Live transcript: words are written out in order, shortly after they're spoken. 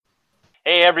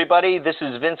everybody. This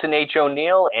is Vincent H.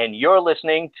 O'Neill, and you're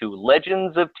listening to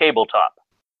Legends of Tabletop.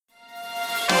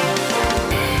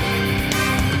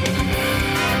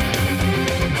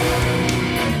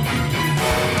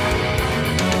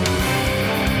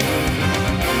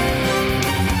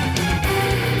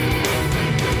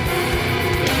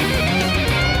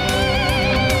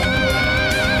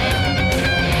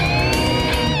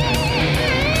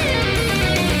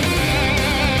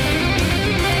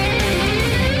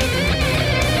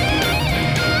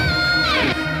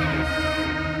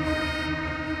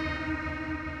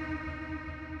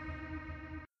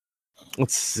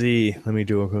 Let's see. Let me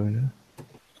do a...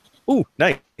 Ooh,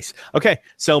 nice. Okay,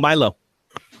 so Milo.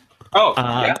 Oh,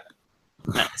 yeah.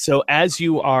 So as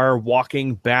you are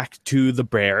walking back to the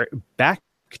barracks,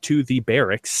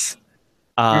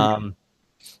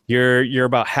 you're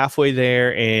about halfway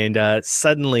there, and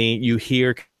suddenly you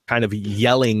hear kind of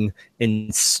yelling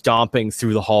and stomping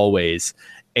through the hallways,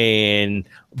 and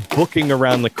booking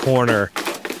around the corner,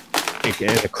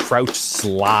 a crouch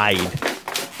slide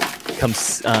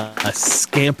comes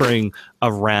scampering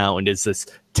around is this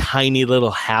tiny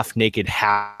little half-naked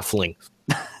halfling.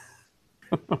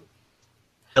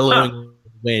 Billowing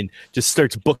wind just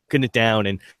starts booking it down,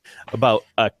 and about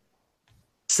a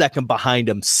second behind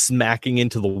him, smacking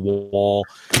into the wall,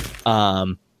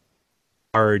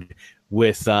 hard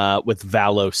with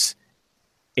Valos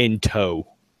in tow,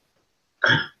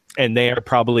 and they are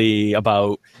probably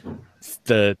about.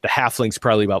 The halfling's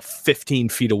probably about 15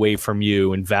 feet away from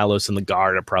you, and Valos and the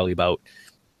guard are probably about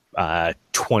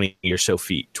 20 or so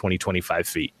feet, 20, 25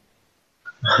 feet.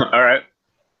 All right.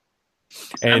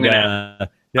 And I'm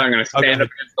gonna stand up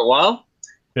against the wall.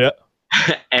 Yeah.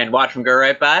 And watch him go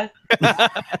right by. And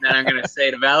then I'm gonna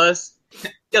say to Valos,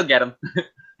 "You'll get him."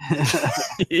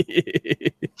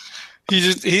 He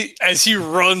as he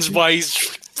runs by, he's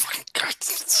fucking God,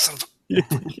 son of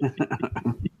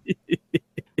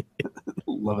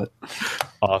Love it.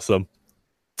 Awesome.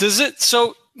 Does it?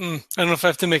 So I don't know if I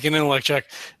have to make an intellect check.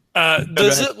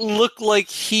 Does it look like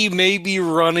he may be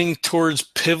running towards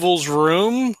Pivel's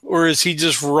room, or is he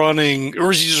just running?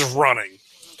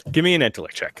 Give me an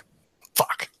intellect check.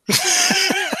 Fuck.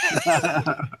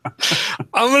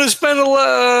 I'm gonna spend a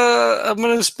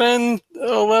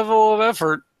level of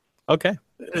effort. Okay.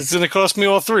 It's gonna cost me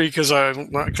all 3 because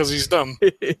he's dumb.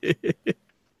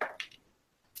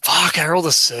 Fuck! I rolled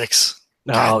a 6.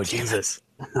 Oh, Jesus.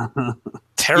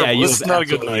 Terrible. Yeah, this is not a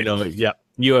good night. Yeah,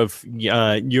 you have.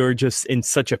 You're just in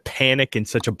such a panic and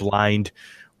such a blind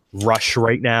rush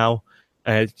right now.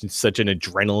 It's such an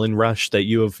adrenaline rush that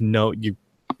you have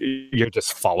you're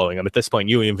just following him. At this point,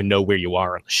 you don't even know where you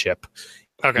are on the ship.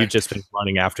 Okay. You've just been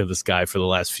running after this guy for the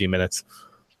last few minutes.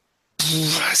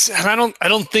 And I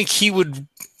don't think he would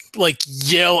like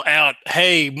yell out,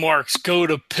 "Hey, Marks, go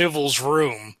to Pivel's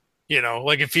room." You know,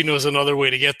 like if he knows another way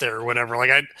to get there or whatever. Like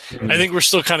I think we're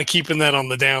still kind of keeping that on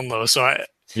the down low. So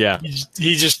he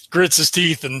just grits his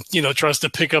teeth and tries to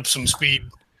pick up some speed.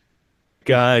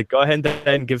 Go ahead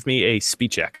and give me a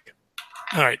speed check.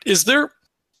 All right. Is there?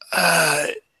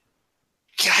 I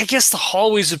guess the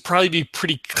hallways would probably be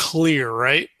pretty clear,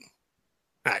 right?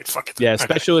 All right, fuck it. Yeah,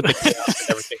 especially with the chaos and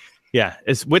everything. Yeah,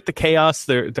 with the chaos,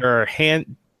 there are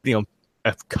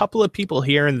a couple of people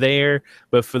here and there,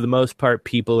 but for the most part,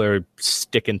 people are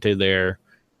sticking to their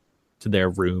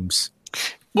rooms.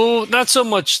 Well, not so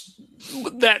much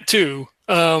that too.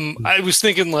 I was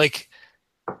thinking like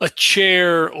a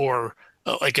chair or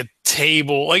like a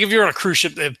table. Like if you're on a cruise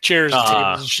ship, they have chairs and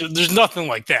tables and shit. There's nothing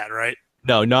like that, right?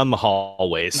 No, not in the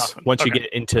hallways. Nothing. Once you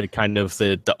get into kind of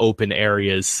the open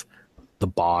areas, the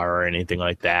bar or anything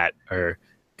like that, or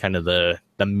kind of the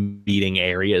meeting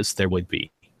areas, there would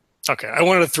be. Okay, I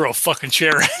wanted to throw a fucking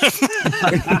chair at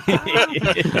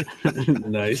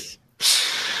him. Nice.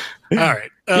 All right.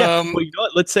 Well, you know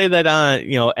what? Let's say that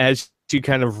as you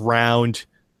kind of round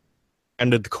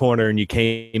under the corner and you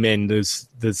came in, there's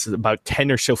about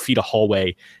 10 or so feet of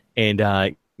hallway, and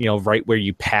right where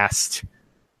you passed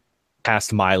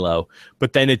Milo,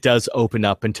 but then it does open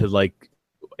up into like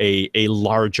a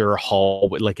larger hall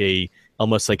with like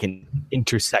almost like an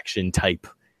intersection type.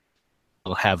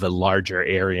 Will have a larger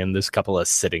area and there's a couple of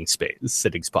sitting spots.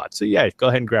 So yeah, go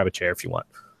ahead and grab a chair if you want.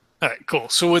 All right, cool.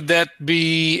 So would that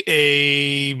be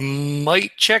a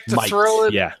might check to throw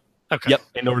it? Yeah. Okay. Yep.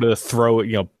 In order to throw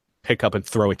it, pick up and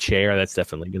throw a chair, that's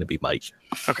definitely going to be might.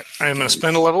 Okay. I'm going to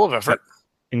spend a level of effort.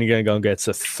 And you're going to go and get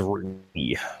a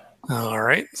 3. All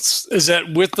right. Is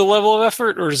that with the level of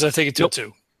effort, or does that take it to a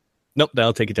 2? Nope,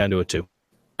 that'll take it down to a 2.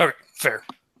 Okay, fair.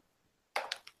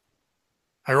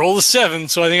 I rolled a 7,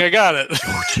 so I think I got it.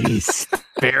 Oh, jeez.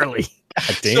 Barely.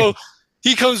 God damn. So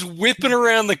he comes whipping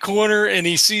around the corner and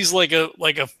he sees like a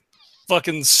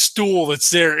fucking stool that's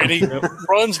there, and he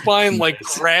runs by and like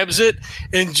grabs it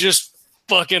and just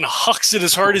fucking hucks it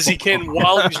as hard as he can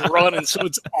while he's running, so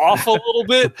it's off a little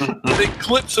bit, and it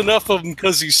clips enough of him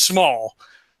because he's small.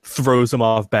 Throws him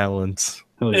off balance.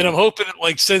 And I'm hoping it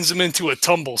like sends him into a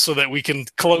tumble so that we can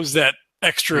close that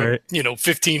extra,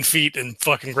 15 feet and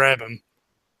fucking grab him.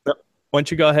 Why don't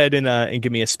you go ahead and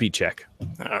give me a speed check?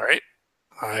 All right.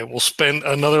 I will spend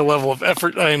another level of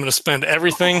effort. I am going to spend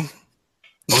everything.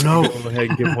 Oh no! Go ahead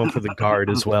and give one for the guard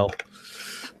as well.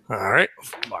 All right.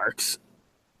 Marks.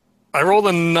 I rolled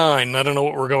a 9. I don't know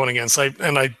what we're going against.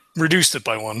 I reduced it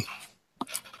by 1.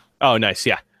 Oh, nice.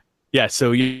 Yeah. Yeah,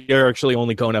 so you're actually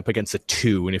only going up against a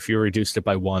 2, and if you reduced it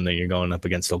by 1, then you're going up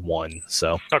against a 1.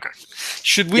 So okay.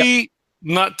 Should we,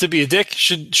 not to be a dick,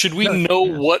 should we know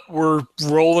what we're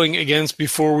rolling against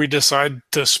before we decide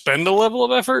to spend a level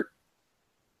of effort?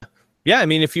 Yeah, I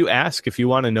mean, if you ask, if you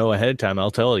want to know ahead of time, I'll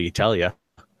tell you.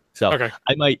 So okay.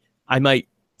 I might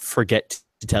forget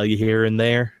to tell you here and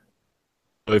there.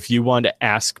 So if you want to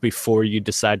ask before you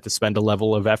decide to spend a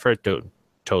level of effort,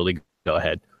 totally go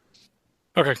ahead.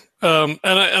 Okay. And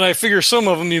I figure some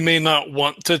of them you may not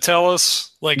want to tell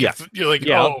us. Like if you're like,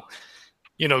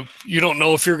 you don't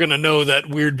know if you're going to know that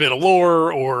weird bit of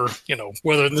lore, or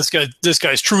whether this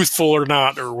guy's truthful or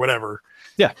not, or whatever.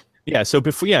 Yeah. Yeah. So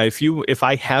if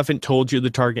I haven't told you the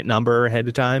target number ahead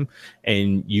of time,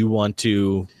 and you want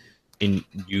to, and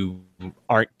you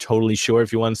aren't totally sure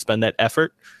if you want to spend that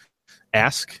effort,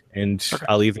 ask, and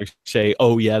I'll either say,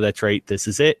 "Oh yeah, that's right, this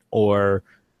is it," or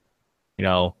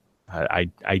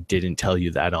I didn't tell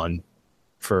you that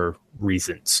for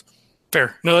reasons.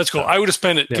 Fair. No, that's cool. I would have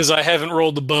spent it because I haven't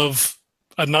rolled above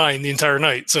a 9 the entire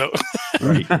night. So,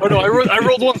 right. Oh no, I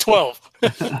rolled 112.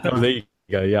 Oh, there you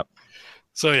go. Yep.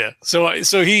 So yeah,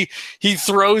 so he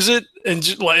throws it and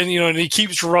he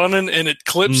keeps running and it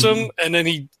clips him, and then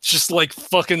he just like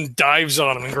fucking dives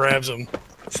on him and grabs him.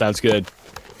 Sounds good.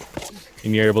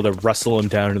 And you're able to wrestle him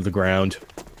down to the ground.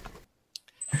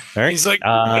 All right. He's like,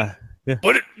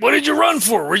 what did you run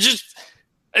for? I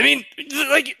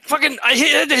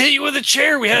had to hit you with a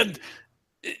chair.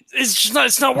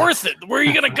 It's not worth it. Where are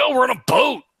you gonna go? We're on a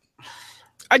boat.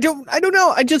 I don't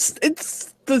know.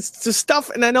 It's the stuff,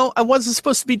 and I know I wasn't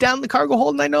supposed to be down in the cargo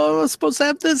hold, and I know I was supposed to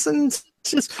have this, and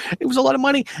it was a lot of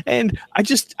money, and I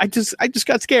just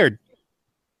got scared.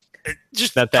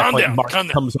 Just at that calm point, down, Mark calm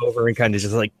down. comes over and kind of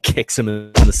just like kicks him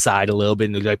in the side a little bit,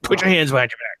 and he's like, "Put your hands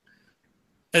behind your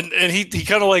back." And he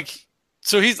kind of like,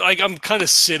 so he's like, I'm kind of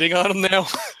sitting on him now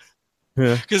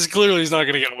because clearly he's not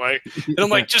going to get away. And I'm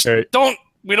like, just I don't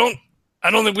think we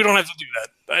don't have to do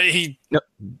that.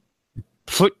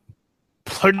 Put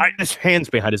his hands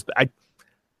behind his back.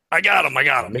 I got him.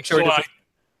 Make sure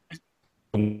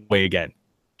way again.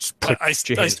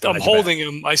 I'm holding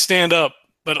him. I stand up,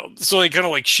 but so he kind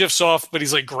of like shifts off, but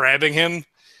he's like grabbing him,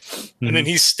 and then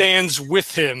he stands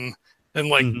with him and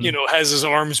like has his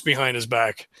arms behind his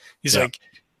back. He's like,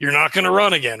 "You're not going to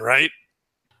run again, right?"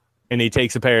 And he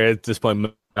takes at this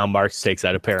point. Now Marks takes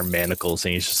out a pair of manacles,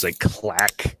 and he's just like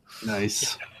clack.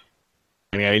 Nice.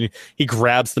 I mean, he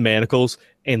grabs the manacles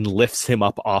and lifts him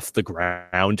up off the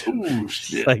ground. Ooh,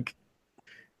 shit. Like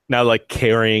now, like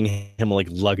carrying him like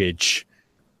luggage.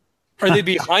 Are they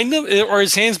behind him? Are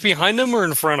his hands behind him or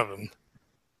in front of him?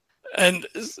 And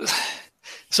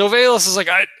so Valus is like,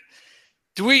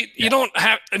 you don't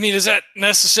have, I mean, is that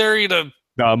necessary to?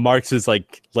 No, Marks is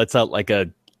like, lets out like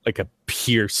a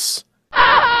pierce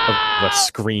of a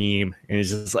scream. And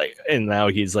he's just like, and now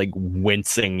he's like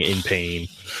wincing in pain.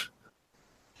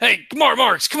 Hey,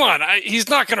 Marks, come on. He's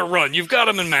not going to run. You've got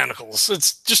him in manacles.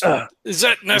 It's just, is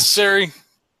that necessary?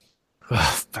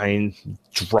 Fine.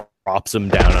 Drops him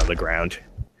down on the ground.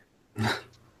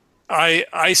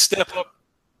 I step up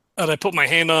and I put my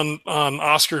hand on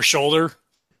Oscar's shoulder.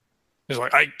 He's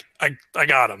like, I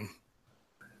got him.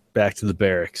 Back to the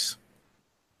barracks.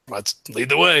 Let's lead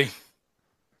the way.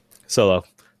 Solo,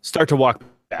 start to walk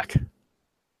back.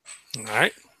 All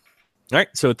right.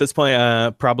 So at this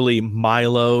point, probably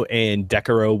Milo and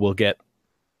Decaro will get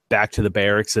back to the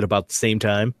barracks at about the same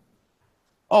time.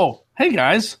 Oh, hey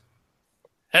guys.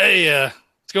 Hey,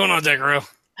 what's going on, Decaro?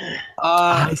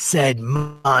 I said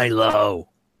Milo.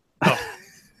 Oh.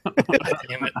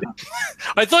 Damn it.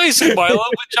 I thought you said Milo,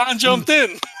 but John jumped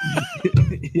in.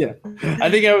 Yeah. I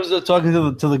think I was talking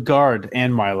to the guard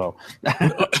and Milo.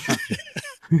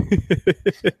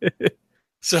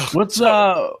 So what's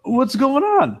going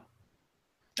on?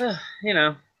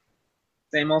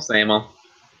 Same old.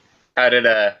 How did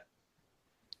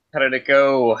it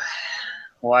go?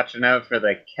 Watching out for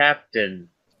the captain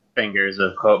fingers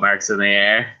with quote marks in the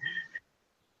air?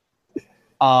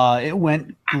 It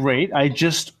went great. I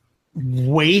just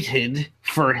waited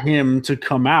for him to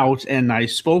come out, and I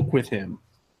spoke with him.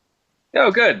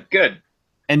 Oh, good.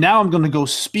 And now I'm going to go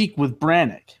speak with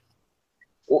Brannick.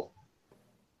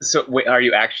 So, wait, are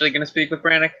you actually going to speak with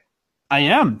Brannick? I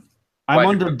am. I'm Why?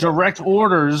 under direct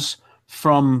orders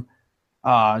from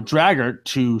Draggart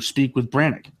to speak with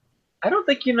Brannick. I don't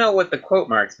think you know what the quote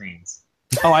marks means.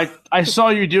 Oh, I saw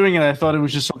you doing it. I thought it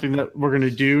was just something that we're going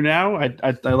to do now. I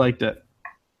liked it.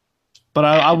 But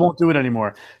I won't do it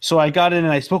anymore. So I got in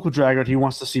and I spoke with Draggart. He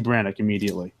wants to see Brannick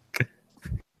immediately.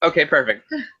 Okay,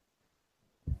 perfect.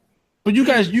 But you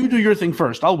guys, you do your thing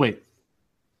first. I'll wait.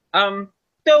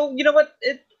 So, you know what?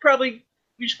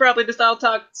 You should probably just all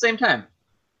talk at the same time.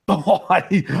 Oh,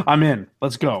 I'm in.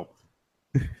 Let's go.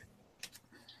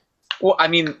 Well, I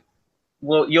mean,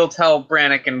 you'll tell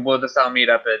Brannick and we'll just all meet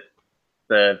up at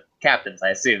the captain's, I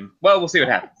assume. Well, we'll see what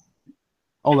happens.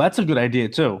 Oh, that's a good idea,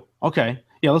 too. Okay.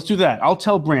 Yeah, let's do that. I'll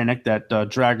tell Brannick that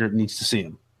Draggart needs to see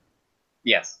him.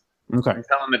 Yes. Okay. And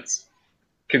tell him it's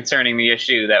concerning the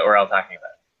issue that we're all talking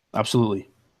about. Absolutely.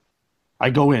 I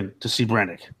go in to see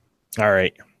Brannick. All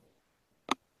right.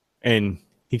 And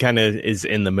he kind of is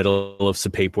in the middle of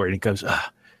some paperwork and he goes,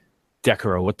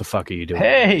 Decaro, what the fuck are you doing?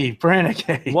 Hey, Brannick.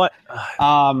 Hey. What?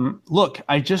 Look,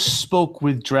 I just spoke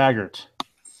with Draggart.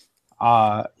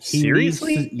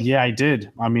 Seriously? Yeah, I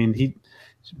did. I mean,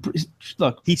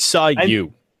 look. He saw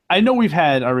you. I know we've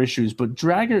had our issues, but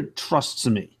Draggart trusts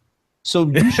me. So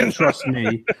you should trust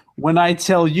me when I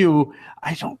tell you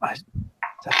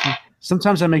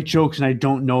sometimes I make jokes and I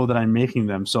don't know that I'm making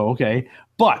them. So, okay.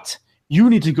 But you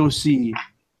need to go see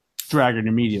Draggart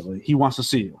immediately. He wants to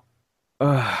see you.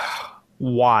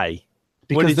 Why?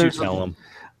 Because what did you tell him?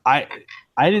 I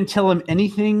didn't tell him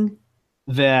anything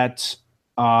that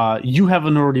you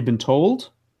haven't already been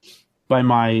told by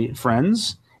my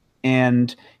friends,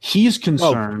 and he's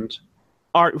concerned.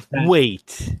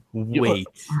 Wait.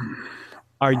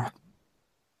 Are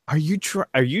you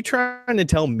trying to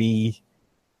tell me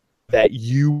that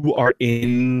you are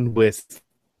in with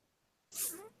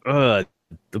with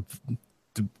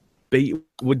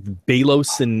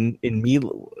Balos and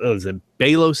Milo? Is it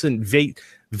Balos and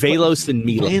Valos and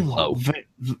Milo?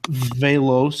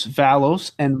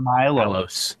 Valos and Milo.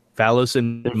 Valos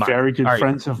and They're very good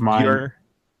friends of mine.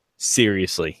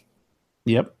 Seriously.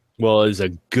 Yep. Well, it's a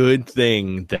good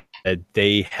thing that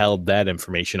they held that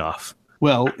information off.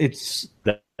 Well, it's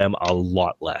them a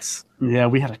lot less. Yeah,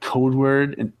 we had a code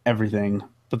word and everything,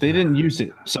 but they didn't use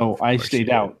it, so I stayed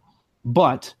out.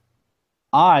 But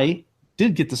I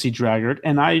did get to see Draggart,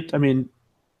 and I mean,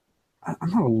 I'm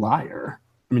not a liar.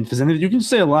 I mean, if there's anything, you can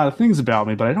say a lot of things about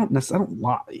me, but I don't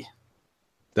lie.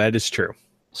 That is true.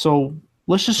 So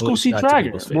let's just go see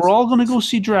Draggart. We're all going to go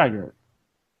see Draggart.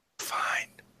 Fine.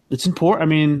 It's important. I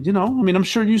mean, I'm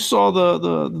sure you saw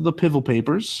the Pivel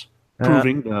papers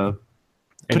proving the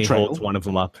and betrayal. He holds one of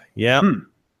them up. Yeah.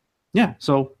 Yeah.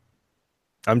 So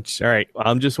all right.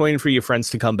 I'm just waiting for your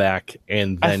friends to come back,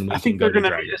 and then I think they're going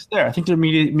to meet us there. I think they're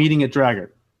meeting at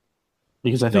Draggart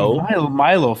because I think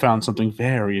Milo found something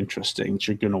very interesting that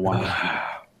you're going to want to.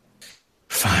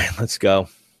 Fine. Let's go.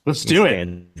 Let's do it.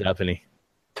 Stands up and he.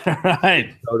 All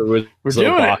right. We're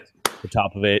doing box, it. The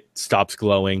top of it stops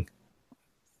glowing.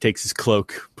 Takes his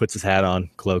cloak, puts his hat on,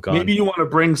 cloak on. Maybe you want to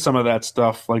bring some of that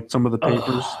stuff, like some of the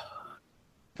papers.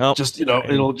 Oh, just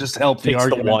it'll just help the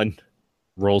argument. The one,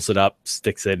 rolls it up,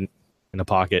 sticks it in a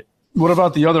pocket. What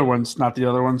about the other ones? Not the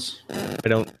other ones. I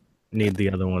don't need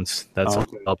the other ones. That's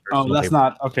that's paper.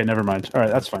 Not okay. Never mind. All right,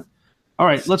 that's fine. All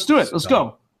right, let's do it. Let's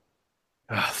go.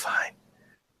 Fine.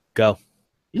 Go.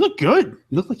 You look good.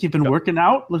 You look like you've been working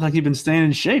out. Look like you've been staying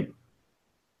in shape.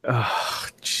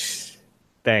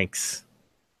 Thanks.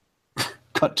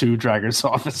 Cut to Dragger's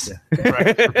office.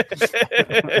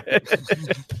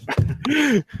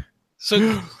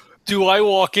 So, do I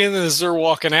walk in as they're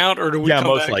walking out, or do we come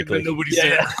most back likely. and nobody's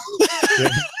there?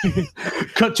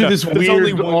 Cut to this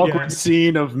weird, awkward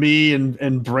scene of me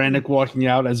and Brannick walking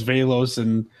out as Valos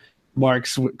and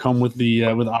Marks come with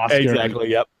with Oscar.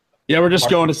 Exactly. Yep. Yeah, we're just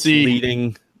going to see.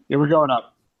 Leading. Yeah, we're going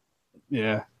up.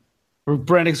 Yeah,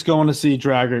 Brannick's going to see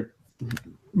Draggart.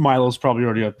 Milo's probably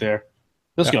already up there.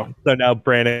 Let's go. So now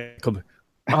Brannick comes.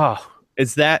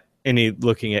 Is that? And he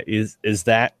looking at is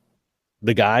that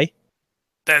the guy?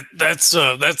 That's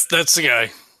the guy.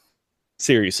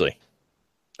 Seriously.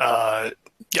 Yeah,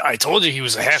 I told you he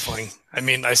was a halfling. I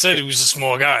mean, I said he was a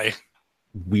small guy.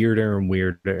 Weirder and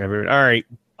weirder. All right.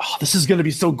 Oh, this is going to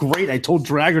be so great. I told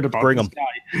Draggart about this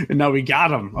guy, and now we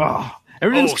got him. Oh,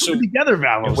 everything's coming together,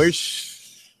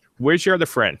 Valos. Where's your other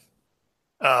friend?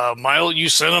 Milo, you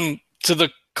sent him to the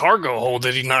cargo hold.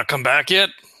 Did he not come back yet?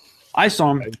 I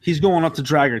saw him. He's going up to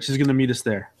Draggerts. He's going to meet us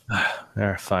there. All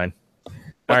right, fine.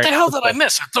 What the hell did I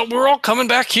miss? I thought we were all coming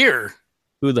back here.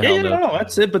 Who the hell knows? No,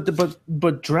 that's it. But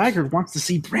Draggart wants to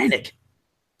see Brannick.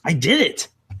 I did it.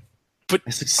 But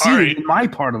I succeeded in my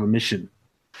part of the mission.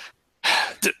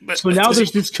 So now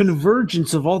there's this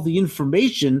convergence of all the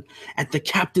information at the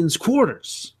captain's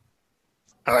quarters.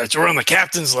 All right, so we're on the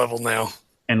captain's level now.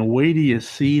 And wait till you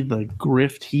see the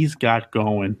grift he's got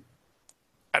going.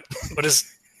 I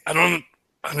don't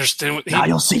understand what. Nah,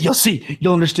 you'll see.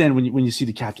 You'll understand when you see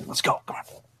the captain. Let's go. Come on.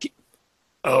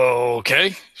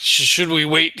 Okay. Should we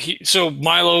wait? So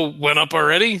Milo went up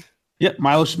already? Yeah,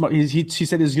 Milo. He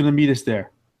said he was going to meet us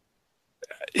there.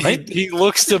 Right? He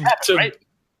looks to right?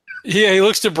 Yeah, he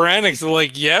looks to Brannick to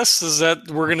like, yes, is that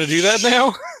we're going to do that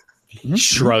now? He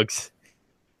shrugs.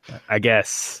 I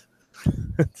guess.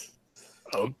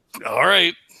 Oh, all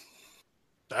right.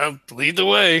 I'll lead the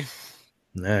way.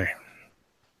 All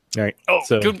right. Oh,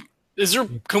 So,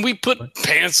 can we put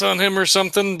pants on him or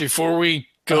something before we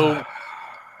go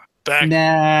back?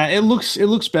 Nah, it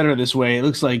looks better this way. It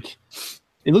looks like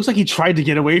he tried to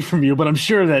get away from you, but I'm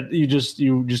sure that you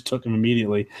just took him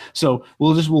immediately. So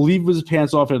we'll leave his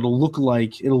pants off. It'll look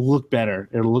better.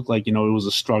 It'll look like it was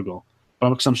a struggle.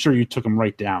 But I'm sure you took him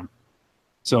right down.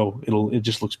 So it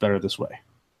just looks better this way.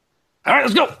 All right,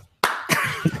 let's go.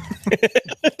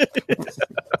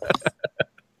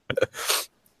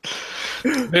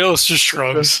 Bayless just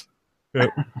shrugs.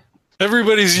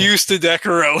 Everybody's used to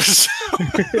Decaros.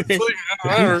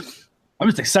 I'm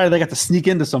just excited I got to sneak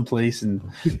into someplace, and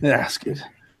that's good.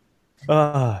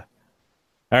 all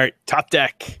right, top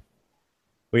deck.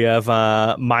 We have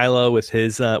Milo with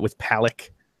his with Palik,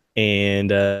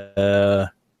 and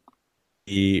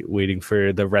he waiting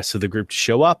for the rest of the group to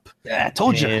show up. Yeah, I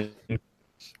told you. And a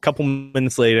couple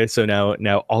minutes later, so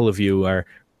now all of you are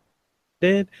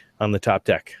dead on the top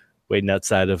deck, waiting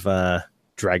outside of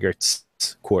Draggart's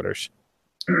quarters.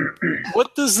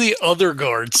 What does the other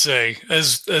guard say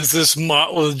as this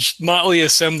motley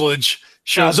assemblage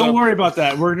shows don't up? worry about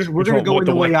that. We're gonna go in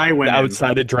the way I went in.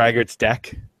 outside of Draggart's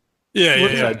deck.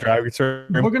 Yeah. Draggart's room.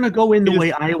 We're gonna go in the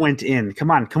way I went in.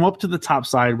 Come on, come up to the top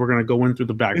side. We're gonna go in through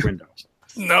the back window.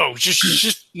 No,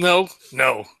 just no.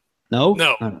 No.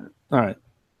 No. All right.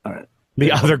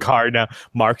 The other guard now.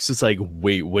 Mark's is like,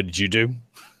 wait, what did you do?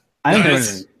 I don't know Guys,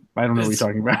 anything. I don't know what you're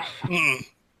talking about.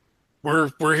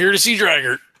 We're here to see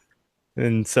Draggart.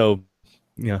 And so,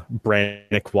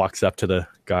 Brannick walks up to the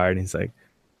guard. And he's like,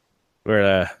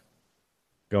 "We're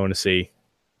going to see."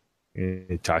 And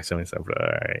he talks to him. He's like, "All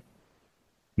right."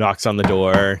 Knocks on the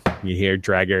door. You hear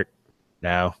Draggart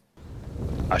now.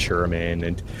 Usher him in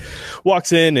and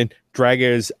walks in. And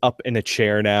Draggart's up in a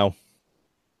chair now,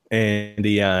 and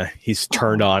he's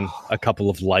turned on a couple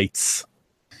of lights.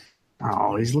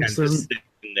 Oh, he looks And just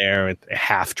sitting there, with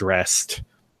half dressed.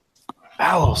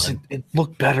 Valos. It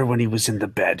looked better when he was in the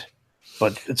bed,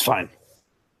 but it's fine.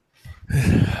 All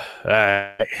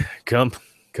right, come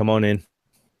on in.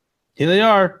 Here they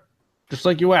are, just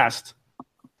like you asked.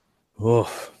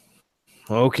 Oh,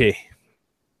 okay.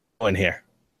 Go in here.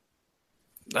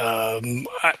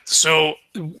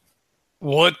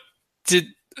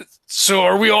 So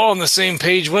are we all on the same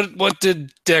page? What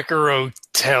did Decaro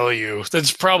tell you?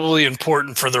 That's probably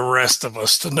important for the rest of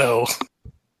us to know.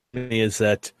 Is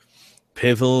that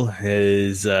Pivel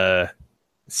is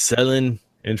selling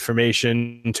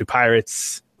information to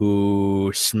pirates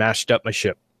who smashed up my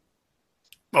ship.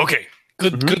 Okay,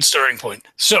 good starting point.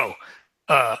 So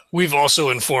we've also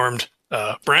informed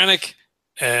Brannick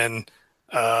and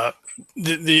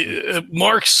the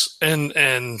Marks and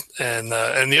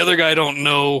the other guy don't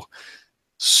know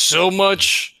so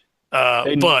much, They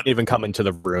didn't but even come into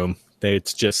the room.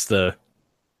 It's just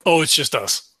it's just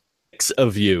us. 6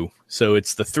 of you. So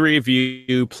it's the 3 of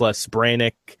you plus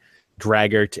Brannick,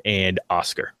 Draggart, and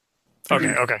Oscar.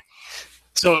 Okay.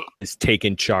 So Is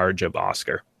taking charge of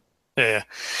Oscar. yeah.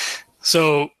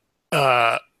 So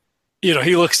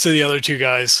he looks to the other 2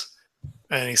 guys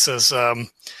and he says,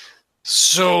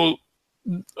 so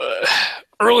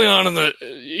early on in the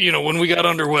when we got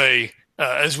underway,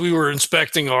 as we were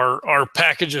inspecting our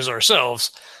packages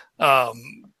ourselves,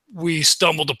 we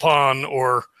stumbled upon,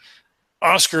 or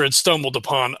Oscar had stumbled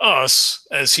upon us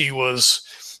as he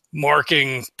was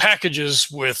marking packages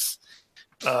with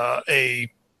a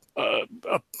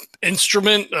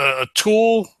instrument, a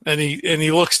tool, and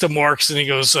he looks to Marks and he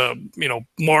goes,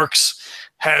 Marks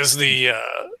has the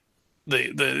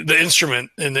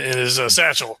instrument in his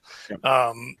satchel.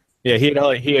 Yeah,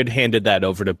 he had handed that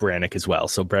over to Brannick as well.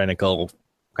 So Brannick will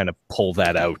kind of pull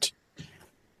that out.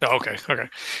 Oh, okay.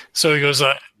 So he goes,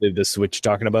 The switch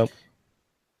you're talking about?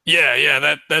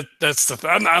 yeah. That's the.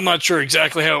 I'm not sure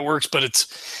exactly how it works, but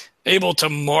it's able to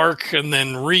mark and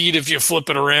then read. If you flip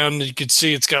it around, you can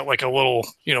see it's got like a little,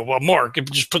 a mark.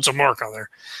 It just puts a mark on there.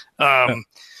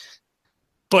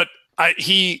 But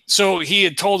he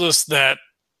had told us that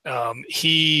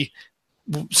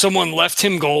someone left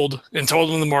him gold and told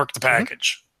him to mark the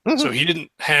package. Mm-hmm. So he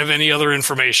didn't have any other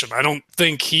information. I don't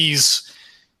think he's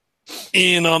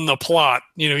in on the plot.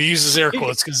 He uses air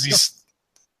quotes because he's.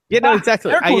 Yeah, no,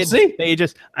 exactly. There was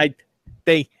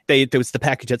the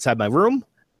package outside my room,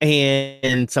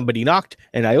 and somebody knocked,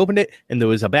 and I opened it, and there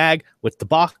was a bag with the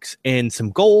box and some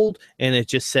gold, and it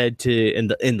just said in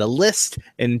the list,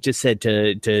 and it just said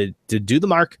to do the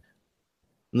mark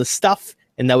and the stuff,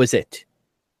 and that was it.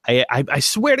 I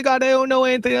swear to God, I don't know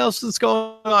anything else that's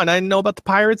going on. I know about the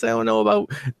pirates. I don't know about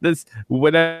this,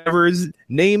 whatever his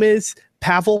name is,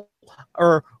 Pavel,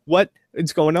 or what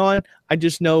is going on. I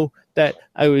just know that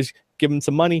I was given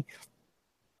some money,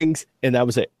 things, and that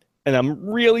was it. And I'm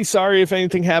really sorry if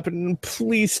anything happened.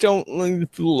 Please don't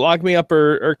lock me up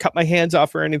or cut my hands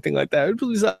off or anything like that.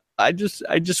 Please, I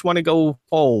just want to go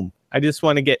home. I just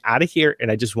want to get out of here,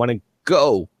 and I just want to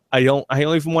go. I don't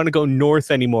even want to go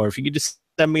north anymore. If you could just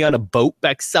send me on a boat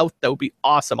back south, that would be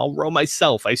awesome. I'll row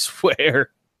myself, I swear.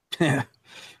 Yeah.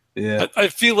 I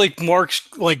feel like Mark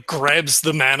grabs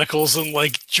the manacles and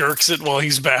jerks it while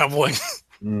he's babbling.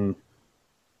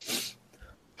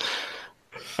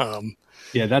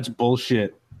 Yeah, that's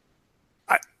bullshit.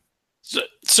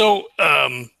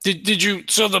 Did you?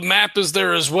 So the map is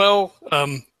there as well.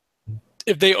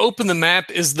 If they open the map,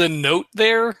 is the note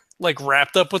there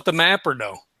wrapped up with the map or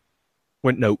no?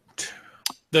 What note?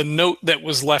 The note that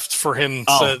was left for him.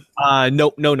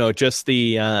 No. Just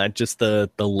the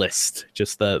list.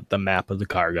 Just the map of the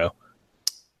cargo.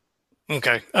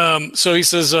 Okay. So he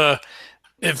says,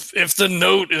 if the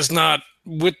note is not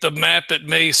with the map, it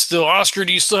may still. Oscar,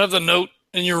 do you still have the note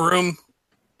in your room?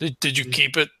 Did you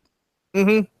keep it?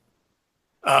 Mm-hmm.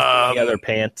 The other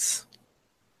pants.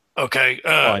 Okay.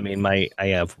 I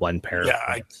have one pair of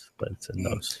pants, but it's in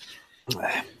those.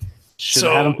 Should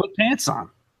have had him put pants on.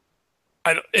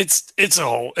 It's a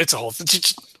whole.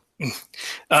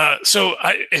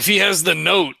 If he has the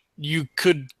note, you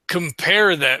could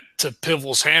compare that to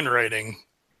Pivel's handwriting.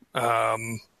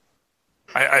 I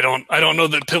don't know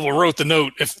that Pivel wrote the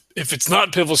note. If it's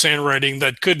not Pivel's handwriting,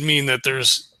 that could mean that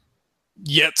there's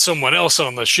yet someone else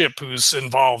on the ship who's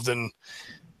involved in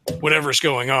whatever's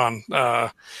going on.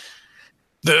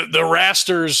 The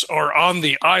Rasters are on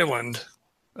the island,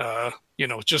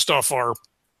 just off our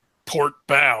port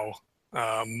bow.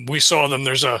 We saw them.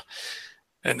 There's an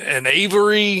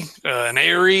Avery, an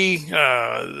Airy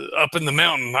up in the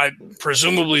mountain.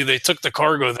 Presumably they took the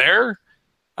cargo there.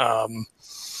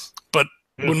 But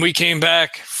when we came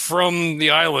back from the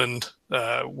island,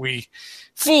 we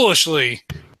foolishly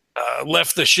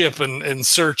left the ship in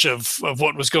search of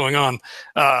what was going on.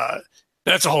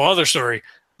 That's a whole other story.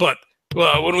 But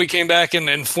when we came back and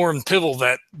informed Pivel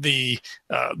that the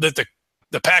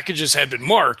packages had been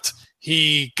marked,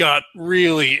 he got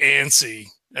really antsy,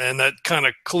 and that kind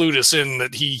of clued us in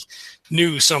that he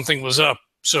knew something was up.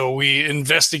 So we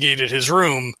investigated his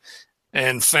room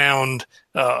and found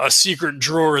a secret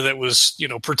drawer that was,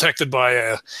 protected by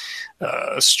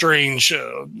a strange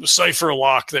cipher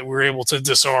lock that we were able to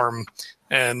disarm.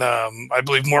 And I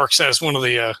believe Marks has one of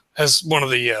the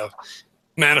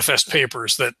manifest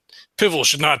papers that Pivel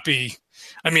should not be.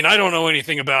 I mean, I don't know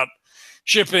anything about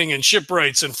shipping and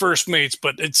shipwrights and first mates,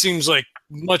 but it seems like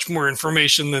much more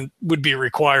information than would be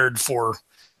required for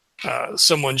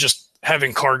someone just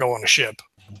having cargo on a ship.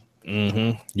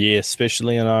 Mm-hmm. Yeah,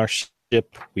 especially on our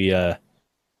ship, we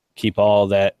keep all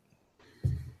that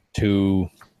to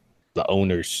the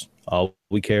owners. All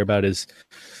we care about is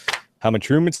how much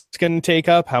room it's going to take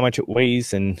up, how much it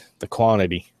weighs, and the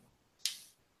quantity.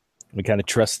 We kind of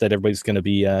trust that everybody's going to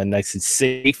be nice and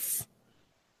safe.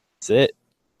 That's it.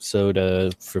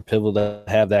 So for Pivel to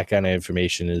have that kind of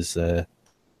information is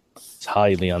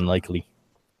highly unlikely.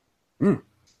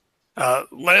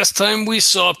 Last time we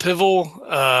saw Pivel,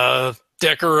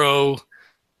 Decaro,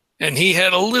 and he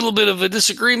had a little bit of a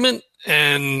disagreement,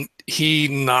 and he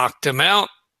knocked him out.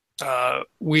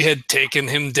 We had taken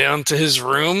him down to his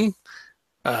room,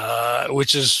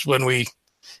 which is when we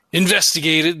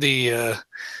investigated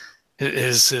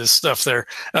his stuff there.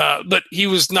 But he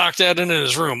was knocked out in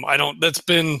his room. That's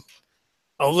been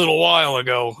a little while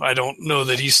ago. I don't know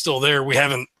that he's still there. We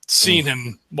haven't seen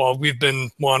him while we've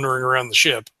been wandering around the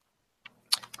ship.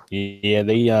 Yeah,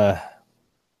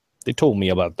 they told me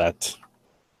about that.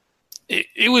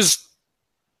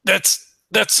 That's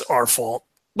That's our fault.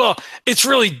 Well, it's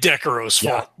really Decaro's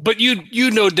fault, but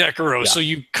you know Decaro, so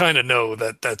you kind of know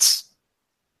that's.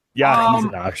 Yeah,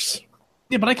 he's ours.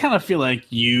 Yeah, but I kind of feel like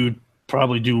you'd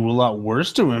probably do a lot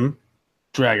worse to him,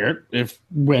 Draggart,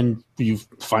 when you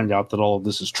find out that all of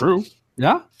this is true.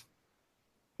 Yeah?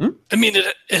 I mean,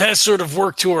 it has sort of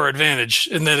worked to our advantage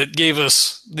in that it gave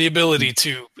us the ability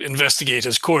to investigate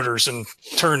his quarters and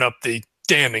turn up the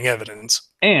damning evidence.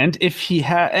 And if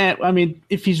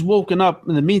if he's woken up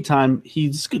in the meantime,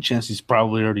 there's a good chance he's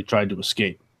probably already tried to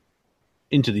escape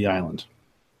into the island.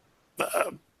 I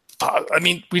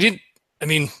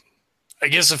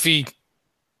guess if he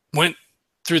went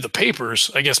through the papers,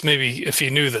 I guess maybe if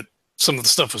he knew that some of the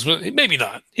stuff was, maybe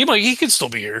not. He could still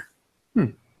be here.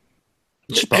 You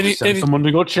should probably send someone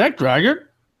to go check, Draggart.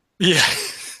 Yeah.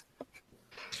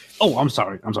 Oh, I'm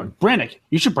sorry. Brannick,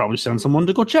 you should probably send someone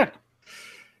to go check.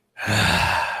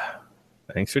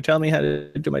 Thanks for telling me how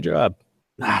to do my job.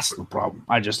 That's no problem.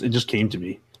 It just came to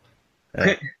me.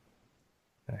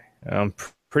 I'm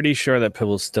pretty sure that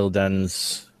Pibble's still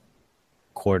Den's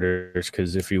quarters,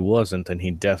 because if he wasn't, then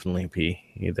he'd definitely be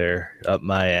either up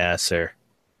my ass or.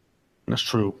 That's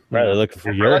true. Rather looking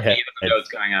for your head. You know what's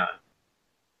going on.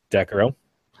 Decaro.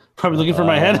 Probably looking for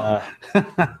my head.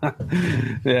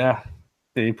 Yeah,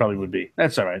 he probably would be.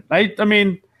 That's all right. I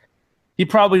mean, he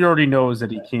probably already knows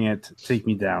that he can't take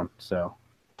me down. So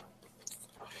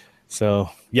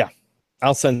yeah,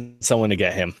 I'll send someone to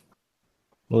get him.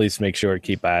 At least make sure to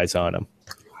keep eyes on him.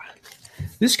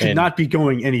 This could not be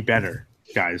going any better,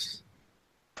 guys.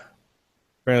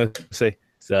 Let's see.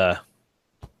 What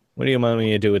do you want me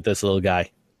to do with this little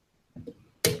guy?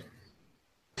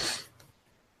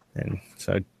 And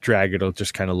so Draggart will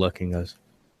just kind of look and goes,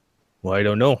 well, I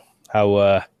don't know.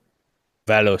 How,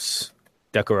 Valos,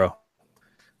 Decaro,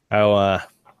 how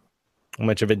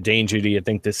much of a danger do you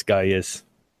think this guy is?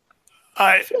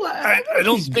 I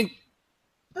don't think.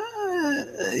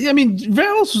 I mean,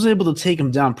 Valos was able to take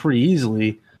him down pretty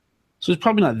easily, so it's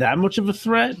probably not that much of a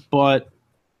threat. But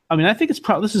I mean, I think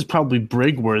this is probably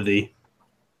Brig worthy.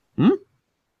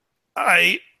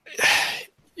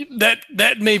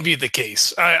 That may be the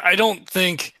case. I don't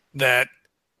think that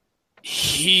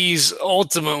he's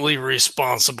ultimately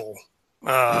responsible.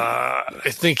 I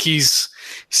think he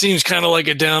seems kind of like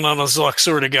a down on his luck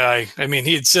sort of guy. I mean,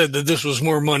 he had said that this was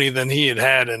more money than he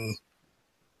had in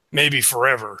maybe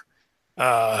forever.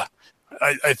 I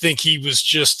think he was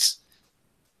just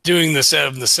doing this out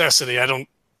of necessity. I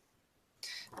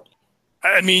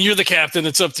mean, you're the captain.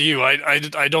 It's up to you.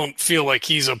 I don't feel like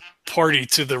he's a party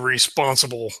to the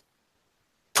responsible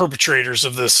perpetrators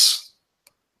of this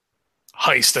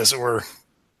heist, as it were.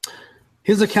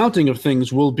 His accounting of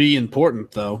things will be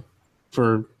important, though,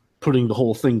 for putting the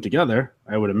whole thing together,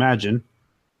 I would imagine.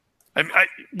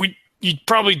 You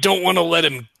probably don't want to let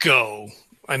him go.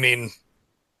 I mean,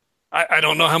 I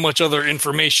don't know how much other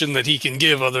information that he can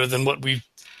give other than what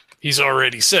he's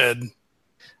already said.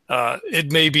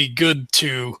 It may be good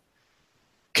to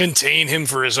contain him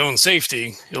for his own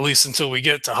safety, at least until we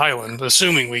get to Highland,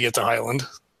 assuming we get to Highland.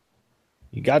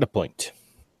 You got a point.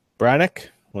 Brannick,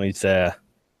 let's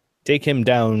take him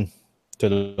down to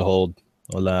the hold.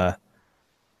 We'll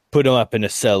put him up in a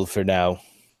cell for now.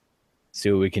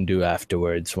 See what we can do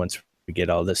afterwards once we get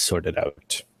all this sorted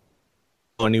out.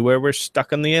 Anywhere we're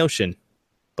stuck on the ocean.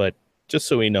 But just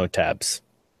so we know, Tabs.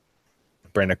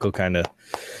 Brannick will kind of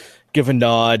give a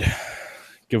nod,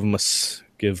 give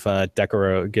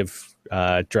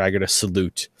Draggart a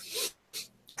salute,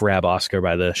 grab Oscar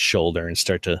by the shoulder, and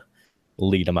start to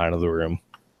lead him out of the room.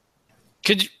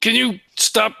 Can you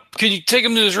stop? Can you take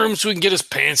him to his room so we can get his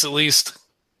pants at least?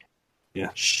 Yeah,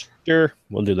 sure.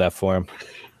 We'll do that for him.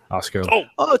 Oscar.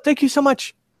 Oh, thank you so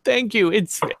much. Thank you.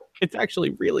 It's actually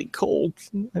really cold.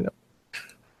 I know.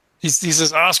 He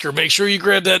says, Oscar, make sure you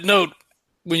grab that note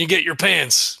when you get your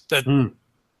pants. We're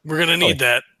gonna need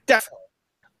that. Definitely.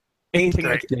 Anything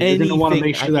you're gonna want to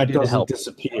make sure that doesn't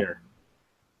disappear.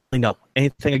 No,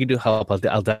 anything I can do to help,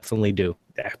 I'll definitely do.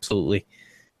 Absolutely.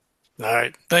 All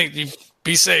right. Thank you.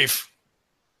 Be safe.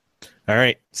 All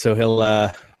right. So he'll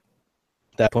at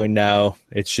that point now,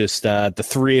 it's just the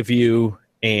three of you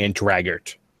and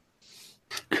Draggart.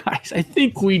 Guys, I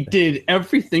think we did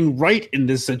everything right in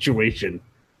this situation.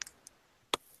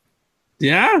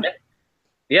 Yeah?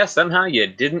 Yeah, somehow you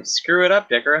didn't screw it up,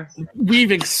 Decaro.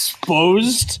 We've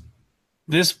exposed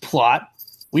this plot.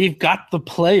 We've got the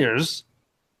players.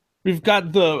 We've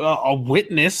got a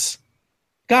witness.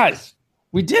 Guys,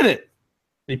 we did it.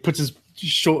 He puts his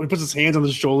hands on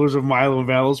the shoulders of Milo and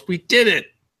Valos. We did it.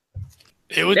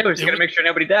 We're just gonna make sure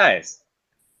nobody dies.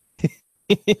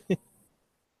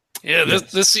 Yeah,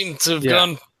 this seemed to have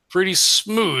gone pretty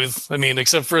smooth. I mean,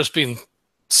 except for us being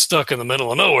stuck in the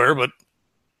middle of nowhere, but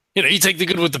you take the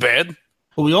good with the bad.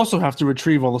 But we also have to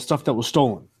retrieve all the stuff that was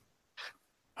stolen.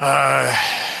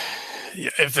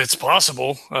 If it's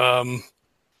possible.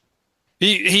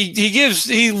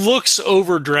 He looks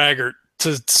over Draggart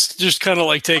to just kind of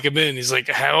like take him in. He's like,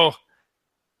 how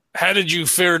did you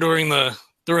fare during the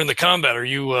combat? Are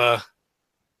you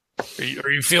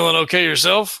feeling okay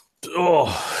yourself? Oh,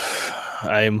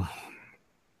 I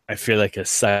feel like a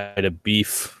side of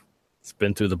beef. It's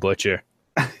been through the butcher.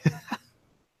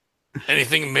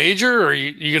 Anything major, or are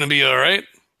you gonna be all right?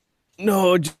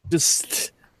 No,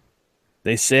 just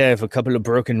they say I have a couple of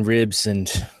broken ribs and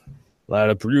a lot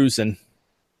of bruising.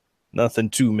 Nothing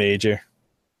too major.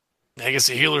 I guess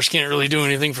the healers can't really do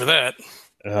anything for that.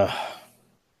 I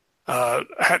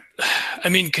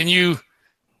mean,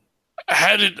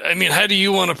 how do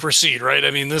you want to proceed, right?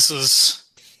 I mean, this is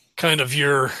kind of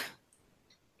your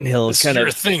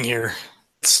thing here.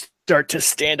 Start to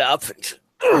stand up.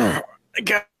 I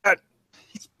got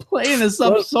Playing this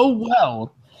up so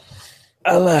well.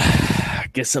 I'll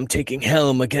guess I'm taking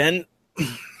helm again.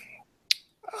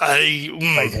 I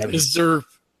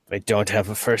don't have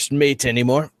a first mate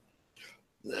anymore.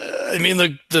 I mean,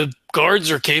 the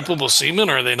guards are capable seamen,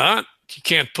 are they not? You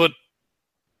can't put.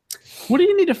 What do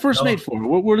you need a first mate for?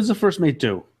 What does a first mate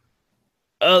do?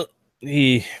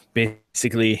 He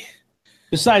basically,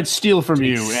 besides steal from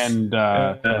you and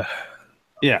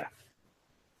yeah.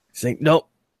 He's like, nope.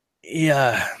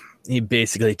 Yeah, he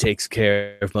basically takes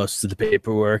care of most of the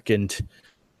paperwork and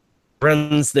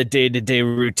runs the day-to-day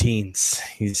routines.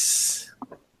 He's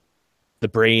the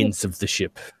brains of the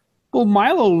ship. Well,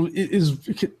 Milo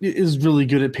is really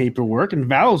good at paperwork, and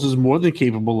Valos is more than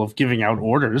capable of giving out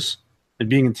orders and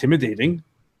being intimidating.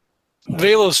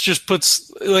 Valos just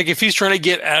puts, like, if he's trying to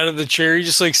get out of the chair, he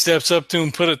just like steps up to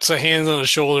him, puts a hand on his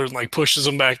shoulder, and like pushes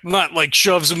him back. Not like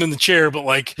shoves him in the chair, but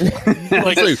like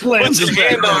puts his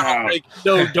hand on him, like,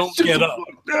 no, don't get up.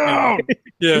 No.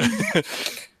 Yeah.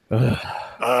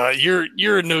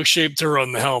 You're in no shape to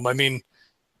run the helm. I mean,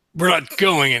 we're not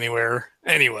going anywhere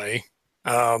anyway.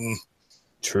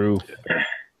 True.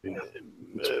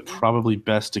 It's probably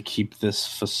best to keep this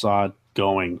facade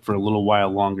going for a little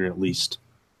while longer, at least.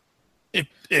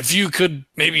 If you could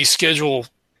maybe schedule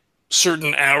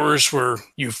certain hours where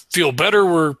you feel better,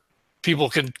 where people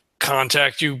can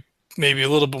contact you maybe a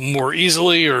little bit more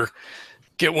easily, or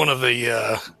get one of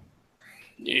the,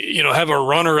 have a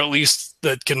runner at least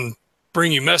that can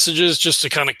bring you messages just to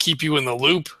kind of keep you in the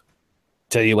loop.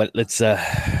 Tell you what, let's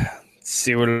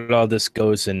see where all this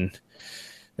goes in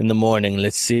the morning.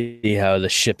 Let's see how the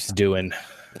ship's doing.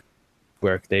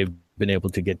 Work they've been able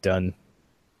to get done.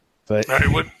 But all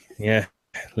right, yeah,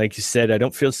 like you said, I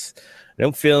don't feel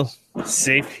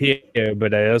safe here,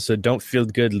 but I also don't feel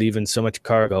good leaving so much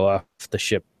cargo off the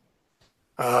ship.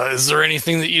 Is there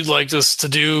anything that you'd like us to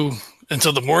do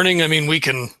until the morning? I mean, we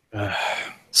can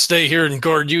stay here and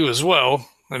guard you as well.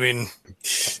 I mean,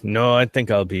 no, I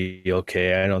think I'll be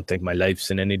okay. I don't think my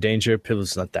life's in any danger.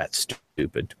 Pillow's not that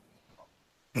stupid.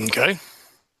 Okay.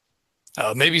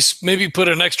 Maybe put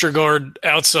an extra guard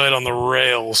outside on the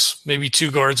rails. Maybe 2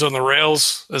 guards on the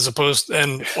rails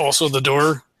and also the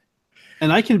door.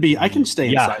 And I can stay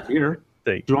inside here.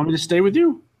 Do you want me to stay with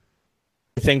you?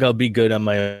 I think I'll be good on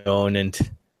my own, and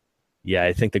yeah,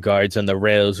 I think the guards on the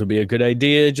rails would be a good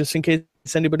idea, just in case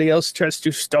anybody else tries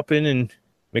to stop in and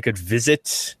make a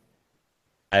visit.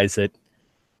 As at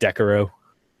Decaro.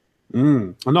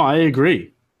 No, I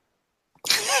agree.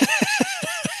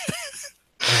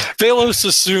 Valos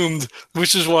assumed,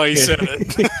 which is why he said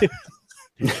it.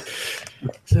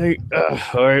 So,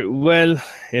 all right, well,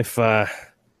 if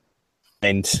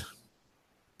and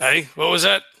hey, what was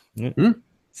that?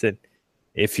 Said,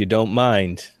 if you don't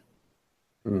mind.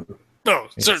 No,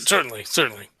 certainly.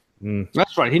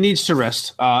 That's right. He needs to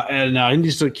rest, and he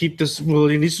needs to keep this. Well,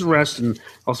 he needs to rest, and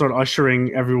I'll start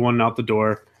ushering everyone out the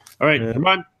door. All right, come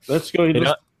on, let's go.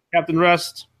 Captain,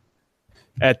 rest.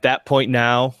 At that point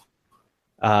now,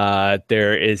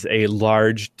 there is a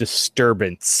large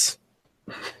disturbance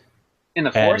in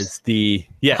the force.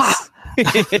 Yes,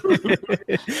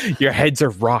 your heads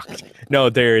are rocked. No,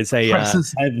 there is a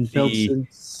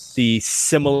the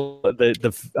similar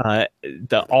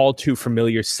the all too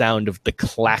familiar sound of the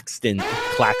claxons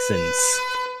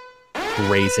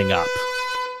raising up.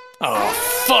 Oh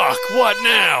fuck! What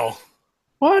now?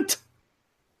 What?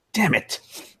 Damn it!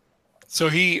 So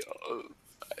if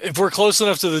we're close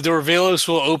enough to the door, Valos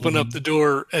will open up the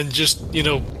door and just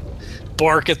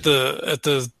bark at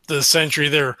the sentry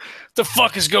there. The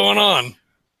fuck is going on?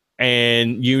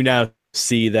 And you now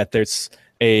see that there's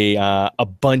a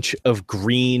bunch of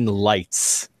green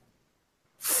lights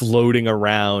floating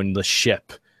around the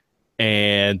ship,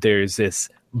 and there's this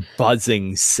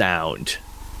buzzing sound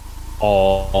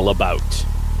all about.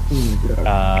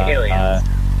 Aliens.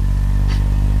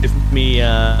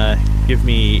 Give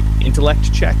me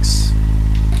intellect checks.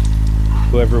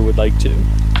 Whoever would like to.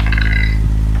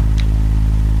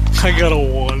 I got a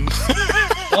 1.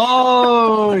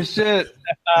 Oh shit!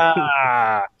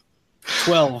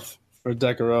 12 for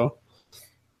Decaro.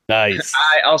 Nice.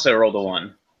 I also rolled a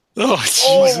 1. Oh,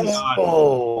 Jesus.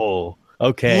 Oh,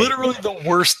 okay. Literally the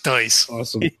worst dice.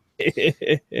 Awesome.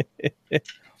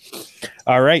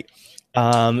 All right.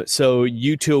 So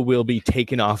you two will be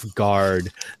taken off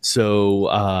guard.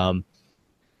 So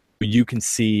you can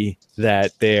see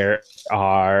that there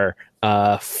are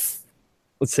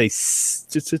let's say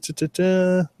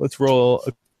let's roll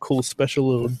a cool special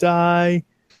little die.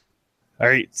 All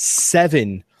right,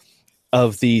 7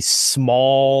 of these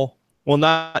small, well,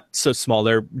 not so small,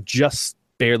 they're just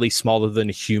barely smaller than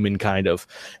a human, kind of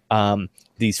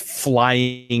these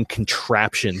flying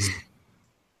contraptions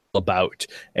about,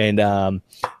 and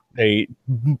they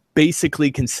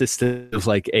basically consist of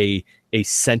like a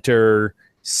center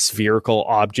spherical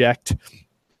object,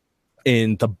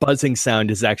 and the buzzing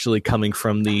sound is actually coming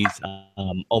from these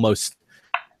almost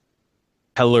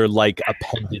propeller-like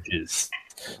appendages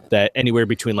that anywhere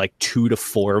between like 2 to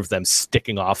 4 of them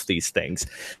sticking off these things,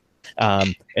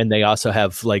 and they also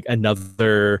have like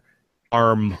another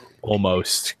arm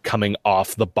almost coming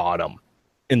off the bottom,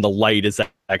 and the light is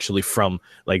actually from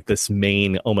like this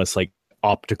main almost like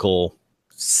optical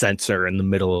sensor in the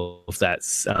middle of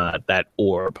that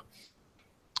orb.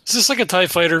 Is this like a TIE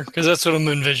fighter? Because that's what I'm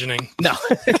envisioning. No.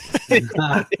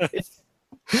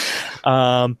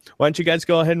 Why don't you guys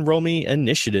go ahead and roll me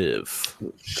initiative?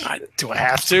 Do I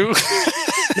have to?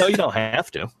 No, you don't have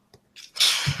to.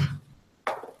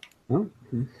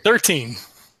 13.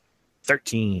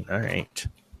 13. All right.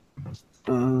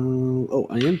 I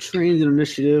am trained in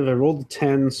initiative. I rolled a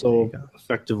 10, so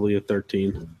effectively a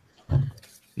 13.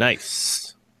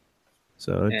 Nice.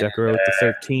 So Decaro with the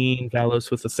 13,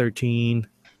 Valos with the 13.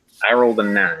 I rolled a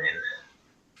 9.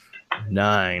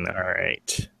 9. All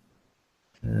right.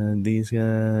 And these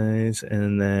guys,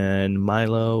 and then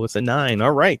Milo with a 9.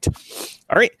 All right.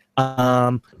 All right.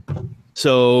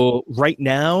 So right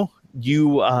now,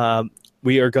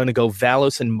 we are going to go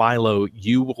Valos and Milo.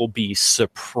 You will be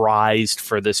surprised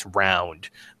for this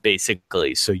round,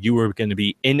 basically. So you are going to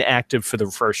be inactive for the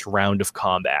first round of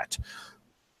combat.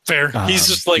 Fair. He's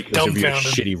just like because of your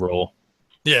dumbfounded. shitty roll.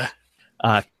 Yeah.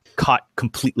 Caught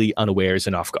completely unawares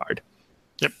and off guard.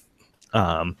 Yep.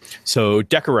 So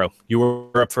Decaro, you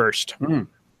were up first. I'm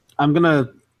gonna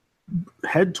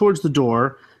head towards the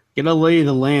door, get a lay of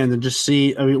the land, and just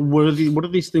see. I mean, what are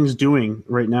these things doing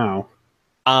right now?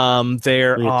 There Are they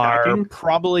are attacking?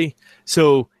 probably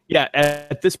so. Yeah,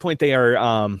 at this point they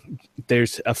are.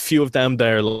 There's a few of them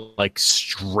that are like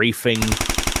strafing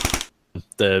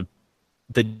the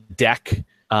deck.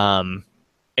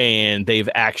 And they've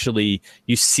actually,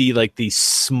 you see like these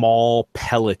small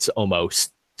pellets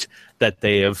almost that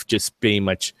they have just pretty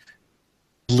much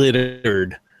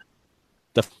littered.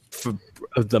 The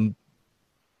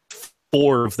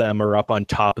 4 of them are up on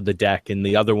top of the deck, and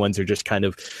the other ones are just kind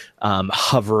of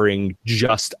hovering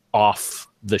just off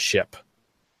the ship.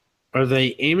 Are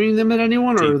they aiming them at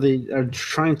anyone, or are they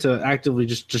trying to actively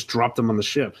just drop them on the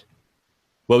ship?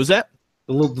 What was that?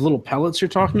 The little pellets you're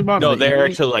talking about? No, Are they they're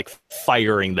aiming? actually like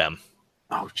firing them.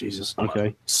 Oh Jesus!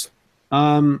 Okay.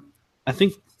 I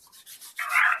think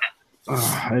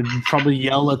I'd probably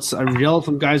yell at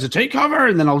some guys to take cover,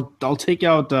 and then I'll take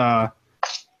out. I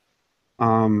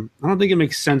don't think it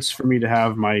makes sense for me to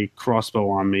have my crossbow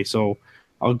on me, so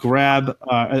I'll grab.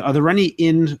 Are there any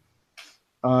in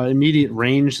immediate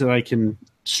range that I can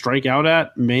strike out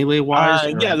at melee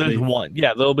wise? Yeah, there's one.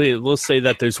 Yeah, we'll say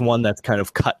that there's one that's kind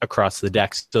of cut across the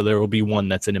deck, so there will be one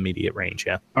that's in immediate range.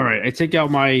 Yeah. All right, I take out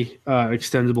my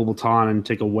extendable baton and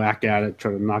take a whack at it,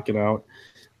 try to knock it out.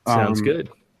 Sounds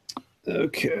good.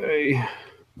 Okay.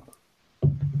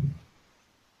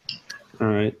 All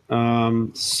right.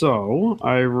 So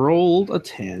I rolled a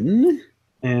 10,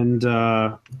 and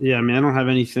yeah, I mean I don't have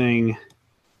anything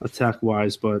attack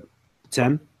wise, but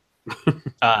 10.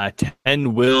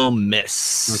 10 will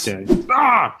miss. Okay.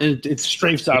 It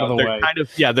strafes out of the way.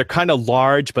 They're kind of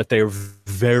large, but they're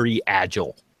very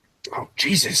agile. Oh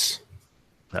Jesus!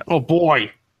 No. Oh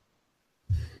boy!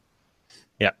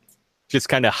 Yeah, just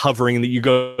kind of hovering. That you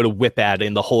go to whip at,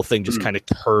 and the whole thing just kind of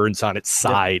turns on its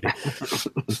side.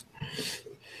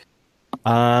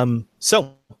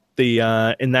 So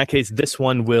the in that case, this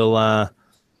one will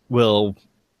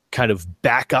kind of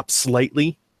back up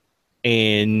slightly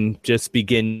and just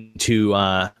begin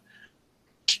to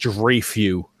strafe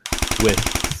you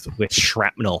with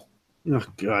shrapnel. Oh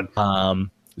God.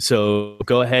 So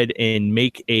go ahead and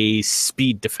make a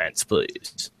speed defense,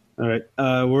 please. All right.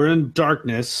 We're in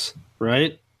darkness,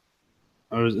 right?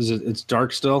 Or is it? It's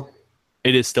dark still.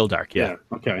 It is still dark, yeah.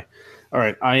 Okay. All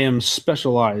right. I am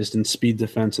specialized in speed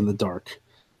defense in the dark.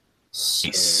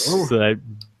 So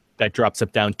that drops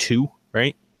up down 2,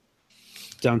 right?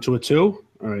 Down to a 2.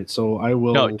 All right. So I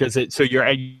will. No, does it? So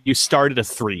you started a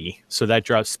 3, so that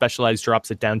specialized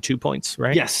drops it down 2 points,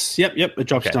 right? Yes. Yep. It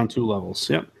drops Okay. down 2 levels.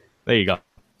 Yep. There you go.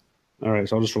 All right.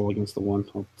 So I'll just roll against the 1.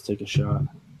 I'll take a shot.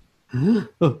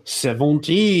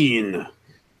 17.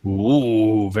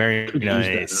 Ooh, very Could use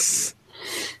that. nice.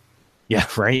 Yeah,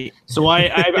 right. So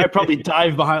I probably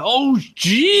dive behind. Oh,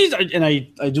 jeez! And I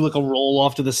do like a roll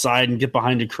off to the side and get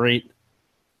behind a crate.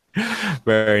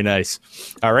 Very nice.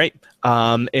 All right.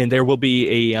 And there will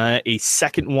be a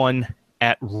second one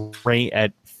at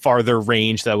farther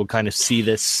range that will kind of see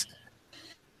this.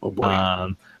 Oh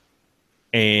boy!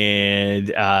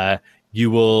 And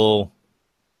you will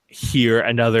hear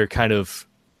another kind of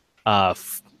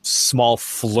small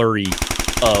flurry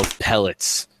of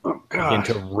pellets Oh begin god!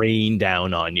 to rain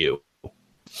down on you.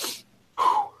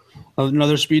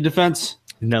 Another speed defense.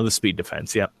 Another speed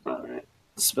defense. Yep. All right.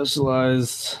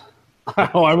 Specialized.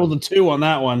 Oh, I rolled a 2 on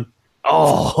that one.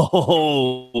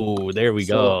 Oh, there we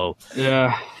go.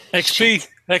 Yeah. XP.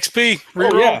 Oh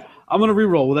Reroll. yeah. I'm gonna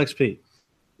re-roll with XP.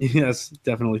 Yes,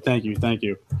 definitely. Thank you.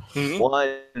 Mhm.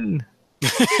 1.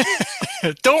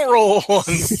 Don't roll 1.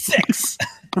 6.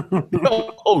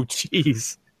 Oh,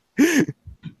 jeez.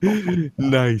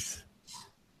 Nice.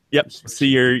 Yep. So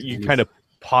you kind of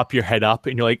pop your head up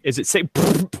and you're like, is it say?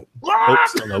 Oh,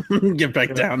 still nope. Get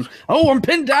back down. Oh, I'm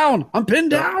pinned down.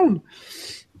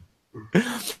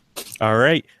 All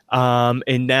right.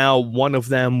 And now one of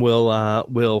them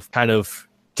will kind of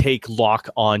take lock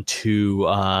onto.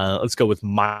 Let's go with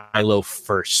Milo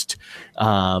first.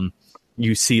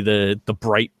 You see the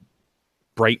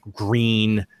bright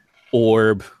green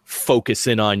orb focus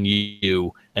in on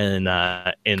you, and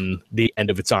the end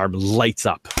of its arm lights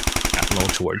up, Captain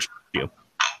towards you.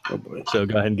 Oh boy. So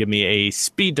go ahead and give me a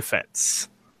speed defense.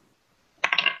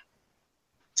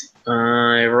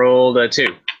 I rolled a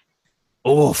 2.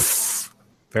 Oof.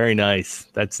 Very nice.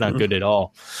 That's not good at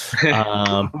all.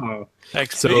 Oh.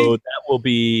 XP. So that will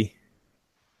be.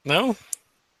 No.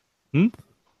 Hmm?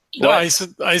 No, What?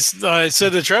 I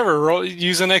said to Trevor,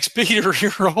 use an XP to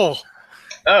reroll.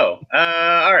 Oh,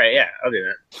 all right, yeah, I'll do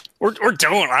that. Or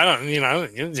don't. I don't. You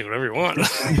can do whatever you want.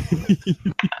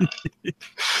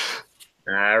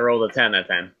 I rolled a 10 that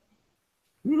time.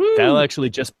 That'll actually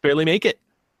just barely make it.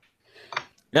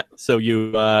 Yeah. So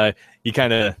you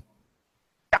kind of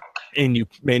and you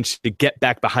manage to get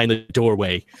back behind the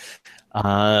doorway.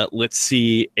 Let's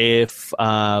see if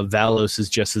Valos is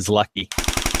just as lucky.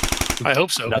 I hope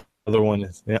so. Another one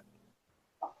is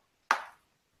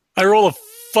I roll a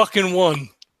fucking 1.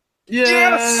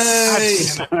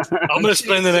 Yes! I'm gonna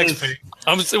spend an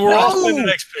XP. We're all spending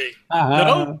XP.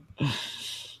 No?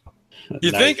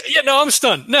 You think? Yeah, no, I'm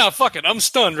stunned. No, fuck it. I'm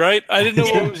stunned, right? I didn't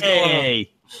know what was going on.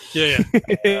 Hey. Yeah.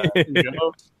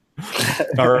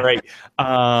 All right.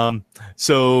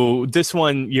 So this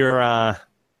one, you're.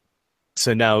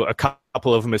 So now a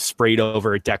couple of them is sprayed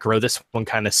over a deck row. This one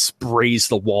kind of sprays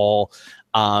the wall,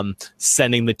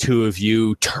 sending the two of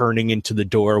you turning into the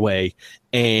doorway,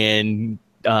 and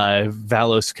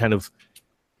Valos kind of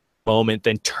moment,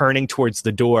 then turning towards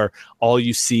the door. All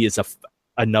you see is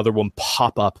another one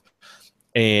pop up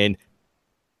and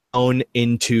down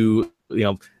into,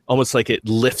 almost like it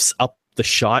lifts up the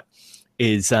shot.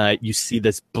 Is you see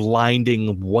this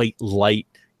blinding white light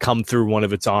come through one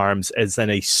of its arms, as then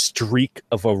a streak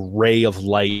of a ray of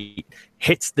light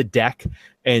hits the deck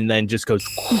and then just goes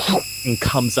and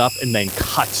comes up and then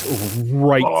cuts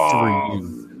right through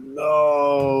you.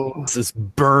 No. It's this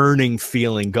burning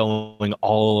feeling going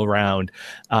all around.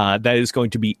 That is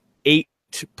going to be 8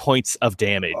 points of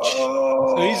damage.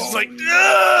 So he's just like,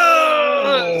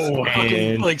 no!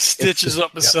 And Like stitches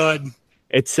up the side.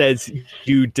 It says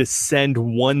you descend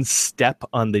 1 step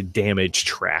on the damage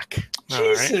track. All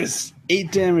right. Jesus.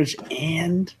 8 damage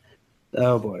and...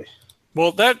 Oh, boy.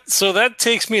 Well, that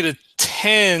takes me to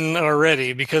 10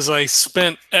 already because I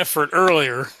spent effort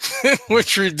earlier,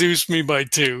 which reduced me by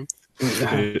 2.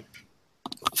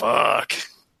 Fuck.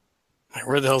 All right,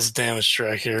 where the hell's the damage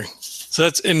track here? So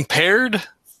that's impaired?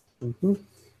 Mhm.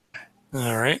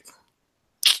 All right.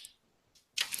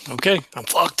 Okay, I'm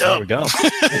fucked There up. we go.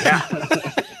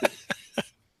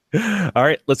 All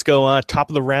right, let's go top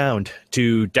of the round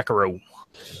to Decaro.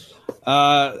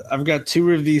 I've got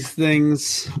two of these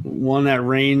things. One at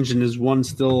range, and is one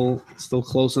still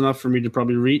close enough for me to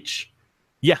probably reach?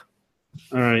 Yeah.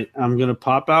 All right, I'm gonna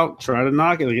pop out, try to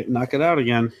knock it out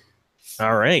again.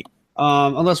 All right.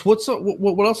 Unless what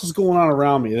else is going on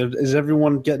around me? Is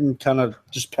everyone getting kind of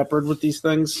just peppered with these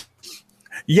things?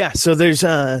 Yeah, so there's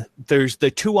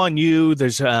the two on you.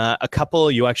 There's a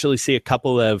couple. You actually see a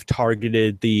couple that have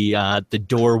targeted the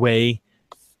doorway.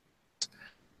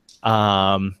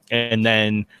 And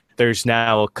then there's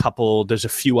now a couple. There's a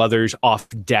few others off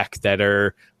deck that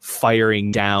are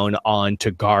firing down onto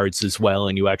guards as well.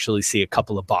 And you actually see a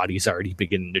couple of bodies already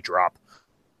beginning to drop.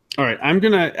 All right, I'm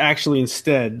gonna actually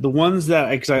instead the ones that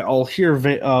because I'll hear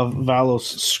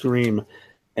Valos scream,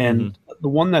 and the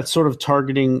one that's sort of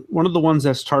targeting one of the ones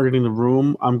that's targeting the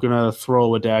room, I'm gonna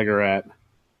throw a dagger at.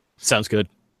 Sounds good.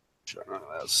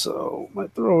 So my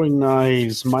throwing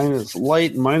knives minus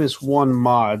light -1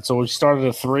 mod. So we started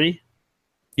at 3.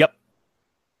 Yep.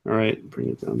 All right, bring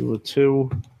it down to a 2,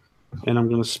 and I'm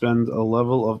gonna spend a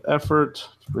level of effort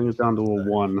to bring it down to a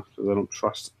 1 because I don't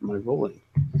trust my rolling.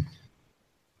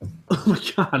 Oh my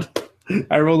god!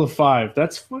 I rolled a 5.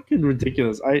 That's fucking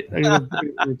ridiculous. I gotta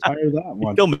retire that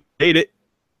one. Still made it.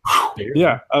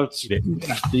 Yeah,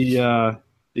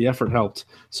 the effort helped.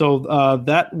 So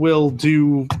that will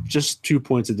do just 2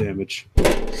 points of damage.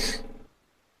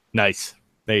 Nice.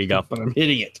 There you go. But I'm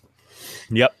hitting it.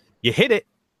 Yep. You hit it.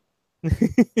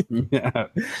 Yeah.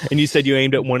 And you said you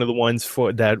aimed at one of the ones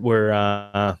that were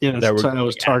I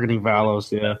was targeting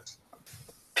Valos. Yeah.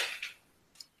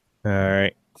 All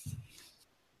right.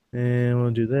 And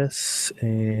we'll do this,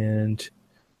 and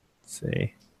let's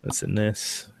see what's in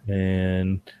this,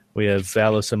 and we have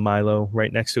Valos and Milo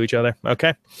right next to each other.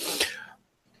 Okay.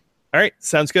 All right,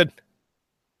 sounds good.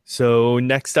 So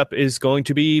next up is going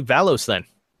to be Valos then.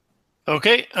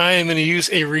 Okay, I am going to use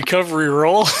a recovery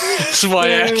roll as my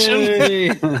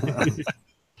action.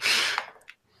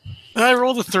 I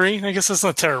rolled a 3. I guess that's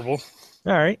not terrible.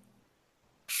 All right.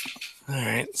 All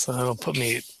right, so that'll put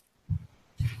me at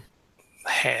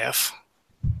half.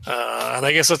 And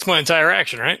I guess that's my entire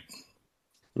action, right?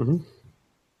 Mm-hmm.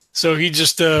 So he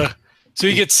just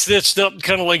he gets stitched up and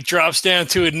kind of like drops down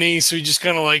to a knee. So he just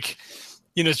kind of like,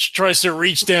 tries to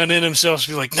reach down in himself to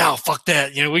be like, no, fuck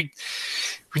that. We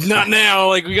not now.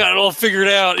 Like we got it all figured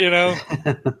out,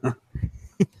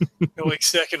 like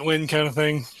second wind kind of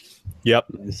thing. Yep.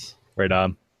 Nice. Right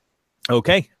on.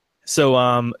 Okay.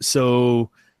 So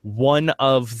one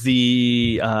of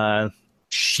the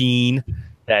Sheen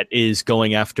that is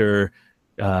going after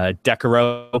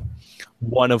Decaro,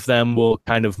 one of them will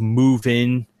kind of move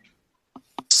in,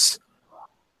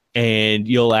 and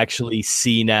you'll actually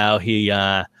see now he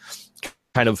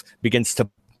kind of begins to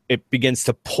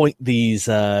point these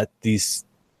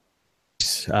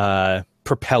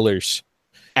propellers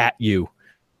at you,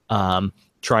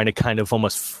 trying to kind of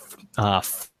almost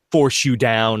force you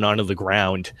down onto the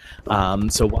ground.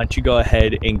 So why don't you go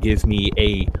ahead and give me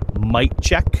a might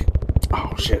check?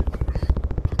 Oh shit!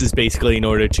 This is basically in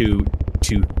order to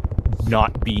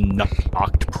not be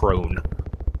knocked prone.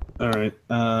 All right.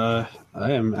 I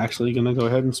am actually going to go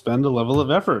ahead and spend a level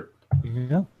of effort.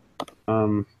 Yeah.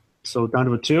 So down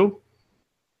to a 2.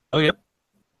 Oh, yep.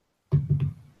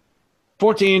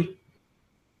 14.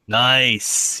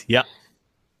 Nice. Yep.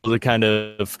 To kind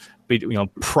of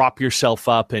prop yourself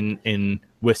up and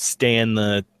withstand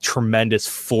the tremendous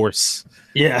force.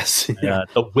 Yes.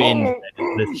 The wind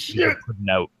that you're putting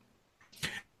out.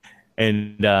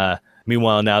 And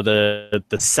meanwhile, now the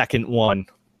second one,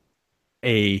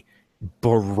 a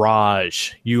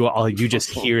barrage. You just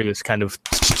hear this kind of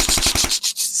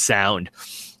sound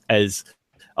as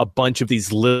a bunch of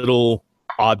these little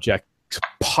objects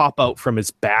pop out from his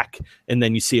back, and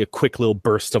then you see a quick little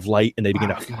burst of light, and they begin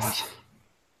to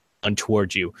run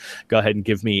towards you. Go ahead and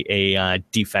give me a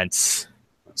defense.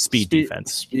 Speed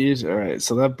defense. Speed. All right.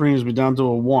 So that brings me down to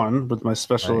a 1 with my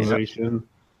specialization.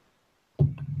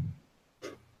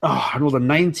 Oh, I rolled a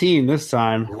 19 this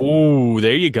time. Ooh,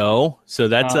 there you go. So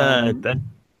that's that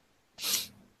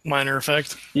minor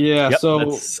effect. Yeah. Yep, so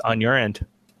that's on your end.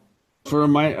 For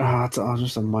it's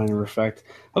just a minor effect.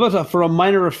 How about for a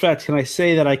minor effect? Can I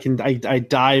say that I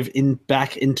dive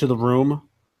back into the room?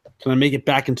 Can I make it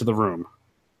back into the room?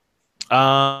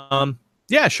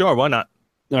 Yeah, sure. Why not?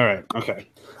 All right. Okay.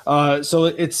 So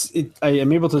I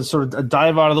am able to sort of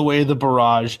dive out of the way of the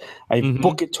barrage. I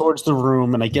book it towards the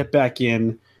room, and I get back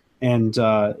in. And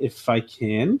if I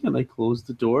can I close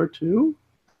the door too?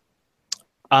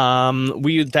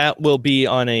 That will be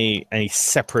on a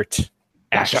separate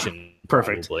action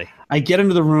Perfect. Probably. I get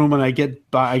into the room and I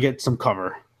get some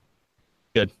cover.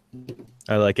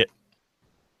 I like it.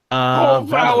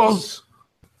 Valos!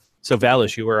 So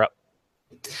Valos, you were up.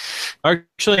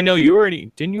 Actually, no, you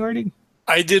already didn't. You already.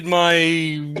 I did my.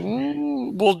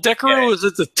 Well, Decaro was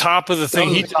at the top of the thing.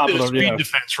 was He the top did a of it, speed yeah.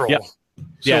 defense roll. Yep. So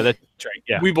Yeah, that's right.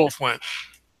 Yeah. we both went.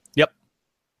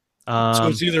 So So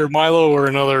it's either Milo or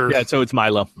another. yeah, so it's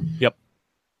Milo. Yep.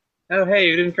 Oh, hey,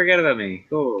 you didn't forget about me.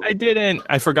 Cool. I didn't.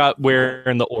 I forgot where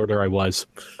in the order I was.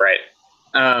 Right.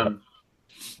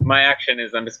 My action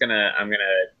is I'm gonna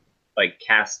like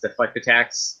cast deflect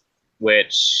attacks,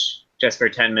 which just for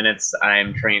 10 minutes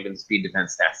I'm trained in speed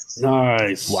defense tests,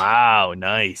 Nice. Wow,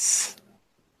 nice.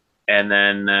 and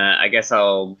then I guess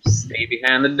I'll stay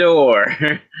behind the door.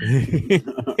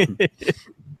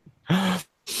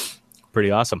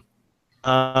 Pretty awesome.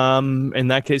 In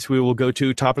that case, we will go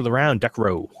to top of the round,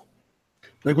 Decro.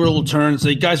 Like we're a little turn and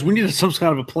say, guys, we need some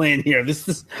kind of a plan here.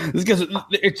 This guy's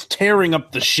it's tearing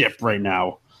up the ship right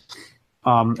now.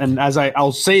 And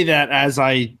I'll say that as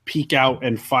I peek out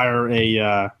and fire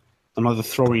another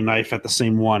throwing knife at the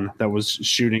same one that was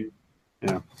shooting.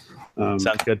 Yeah.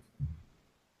 Sounds good.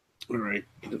 All right,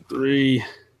 3.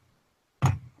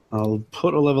 I'll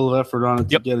put a level of effort on it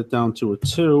to get it down to a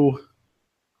 2.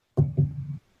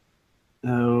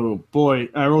 Oh boy,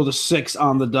 I rolled a 6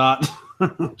 on the dot.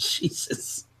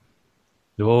 Jesus.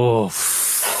 Oh,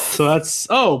 So that's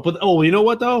you know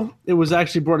what though? It was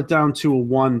actually brought it down to a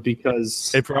 1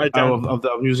 because it brought it down.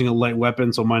 I'm using a light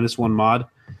weapon, so -1 mod.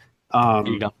 There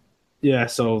you go. Yeah,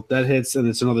 so that hits, and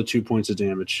it's another 2 points of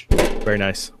damage. Very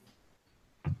nice.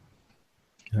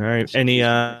 All right.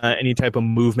 Any type of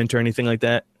movement or anything like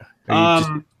that? Or you just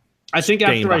I think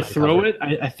staying after I behind throw cover? it,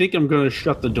 I think I'm going to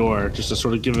shut the door just to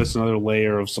sort of give us another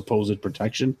layer of supposed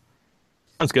protection.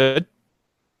 Sounds good.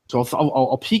 So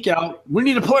I'll peek out. We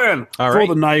need a plan. All throw right.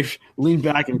 the knife, lean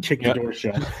back, and kick the door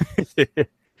shut.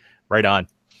 Right on.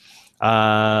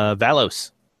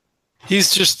 Valos.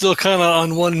 He's just still kind of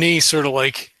on one knee, sort of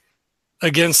like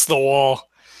against the wall,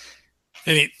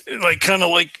 and he like kind of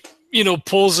like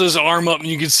pulls his arm up, and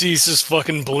you can see he's just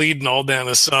fucking bleeding all down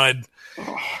his side.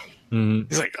 Mhm.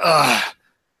 He's like,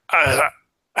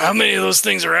 how many of those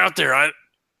things are out there?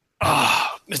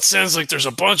 It sounds like there's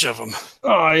a bunch of them.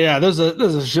 Oh yeah, there's a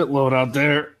shitload out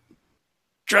there.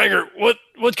 Dragger,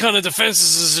 what kind of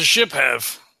defenses does the ship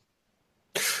have?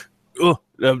 Oh,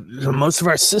 most of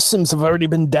our systems have already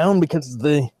been down because of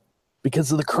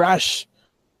the crash.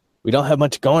 We don't have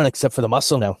much going except for the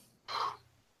muscle now.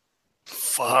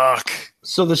 Fuck.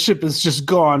 So the ship is just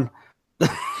gone.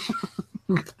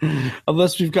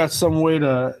 Unless we've got some way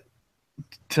to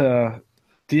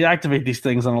deactivate these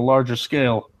things on a larger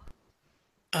scale.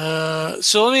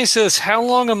 So let me say this. How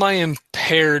long am I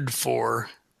impaired for?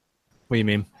 What do you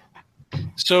mean?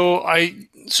 So I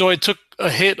took a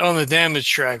hit on the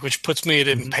damage track, which puts me at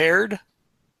impaired.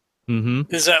 Mm-hmm.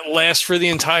 Does that last for the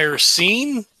entire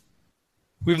scene?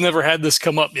 We've never had this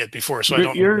come up yet before, so I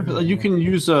don't know. You can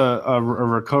use a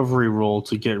recovery roll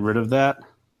to get rid of that.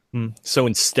 So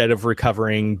instead of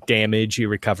recovering damage, you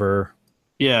recover.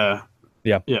 Yeah.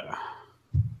 Yeah. Yeah.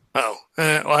 Oh,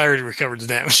 well, I already recovered the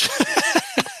damage.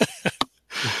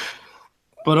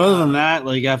 But other than that,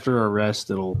 like after a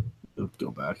rest, it'll go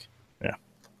back.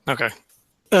 Okay.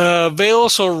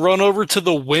 Valos will run over to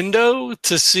the window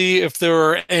to see if there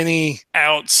are any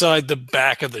outside the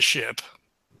back of the ship.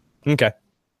 Okay.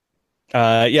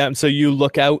 Yeah. So you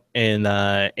look out, and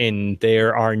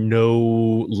there are no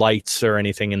lights or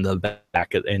anything in the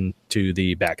into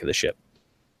the back of the ship.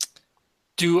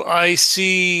 Do I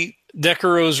see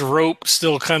Decaro's rope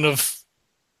still kind of?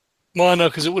 Well, no,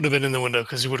 because it would have been in the window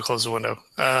because he would have closed the window.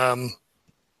 Yeah,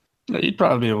 you'd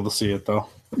probably be able to see it though.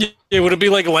 Yeah, would it be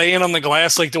like laying on the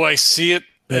glass? Like, do I see it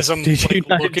as I'm Did you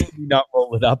looking? not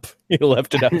roll it up? You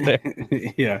left it up there.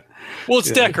 Yeah. Well,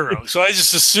 it's Decaro, so I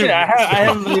just assume. Yeah, I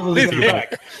haven't been able to get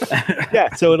it back.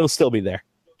 Yeah. So it'll still be there.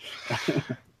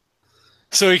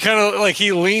 So he kind of like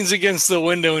he leans against the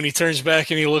window and he turns back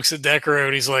and he looks at Decaro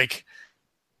and he's like,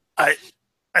 I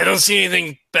don't see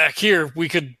anything back here. We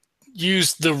could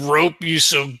use the rope you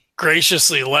so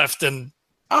graciously left and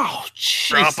Oh, jeez.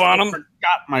 drop on him. I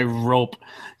forgot my rope.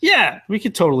 Yeah, we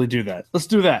could totally do that. Let's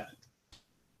do that.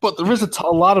 But there is a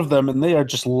lot of them, and they are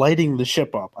just lighting the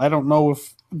ship up. I don't know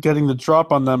if getting the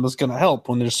drop on them is going to help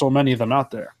when there's so many of them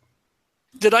out there.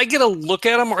 Did I get a look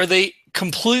at them? Are they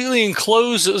completely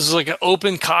enclosed as like an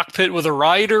open cockpit with a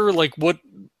rider? Like what?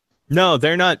 No,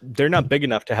 they're not. They're not big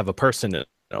enough to have a person in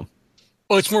them.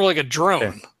 Oh, it's more like a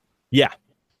drone, Yeah.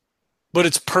 but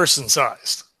it's person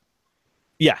sized.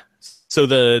 Yeah. So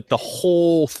the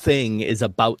whole thing is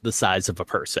about the size of a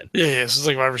person. Yeah. So it's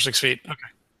like 5 or 6 feet. Okay.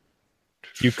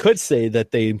 You could say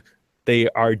that they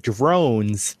are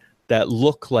drones that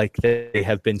look like they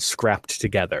have been scrapped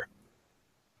together.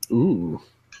 Ooh.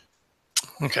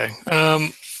 Okay.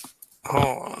 Hold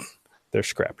on. They're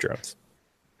scrap drones.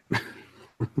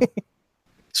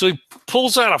 So he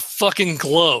pulls out a fucking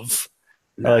glove,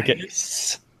 I like it.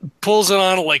 Nice. pulls it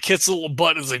on, like hits a little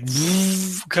button, it's like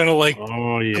kind of like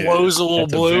Oh yeah. glows a little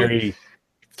blue.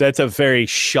 That's a very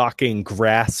shocking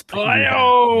grasp. you have.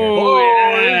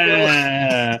 Oh,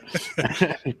 yeah.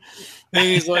 And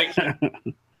he's like,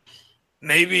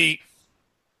 maybe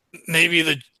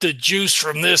the juice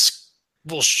from this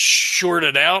will short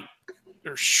it out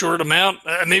or short him out.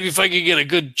 Maybe if I could get a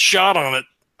good shot on it.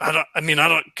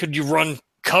 Could you run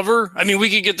cover? I mean,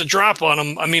 we could get the drop on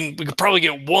him. I mean, we could probably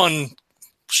get one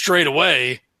straight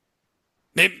away.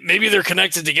 Maybe they're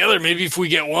connected together. Maybe if we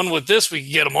get one with this, we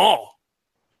can get them all.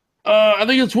 I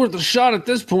think it's worth a shot at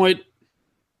this point.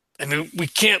 I mean, we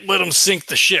can't let them sink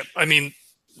the ship. I mean,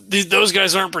 those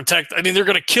guys aren't protected. I mean, they're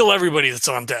going to kill everybody that's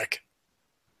on deck.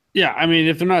 Yeah, I mean,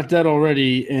 if they're not dead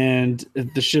already and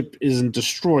if the ship isn't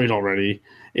destroyed already,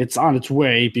 it's on its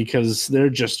way because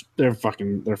they're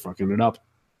fucking it up.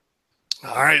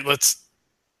 All right, let's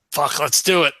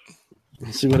do it.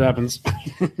 Let's see what happens.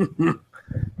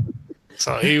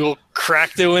 So he will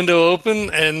crack the window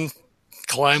open and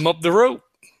climb up the rope.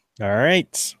 All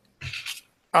right.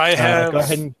 I have Go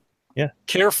ahead and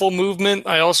careful movement.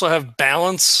 I also have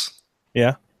balance.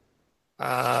 yeah.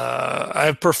 I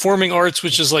have performing arts,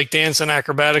 which is like dance and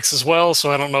acrobatics as well.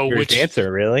 So I don't know You're which. a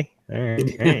dancer, really? All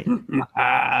right.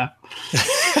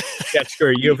 Yeah,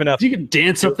 sure. You have enough. You can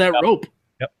dance up that rope.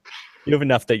 You have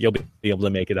enough that you'll be able to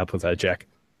make it up with that, Jack.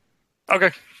 Okay,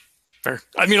 fair.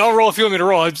 I mean, I'll roll if you want me to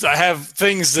roll. I have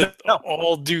things that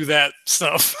all do that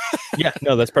stuff. Yeah,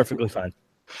 no, that's perfectly fine.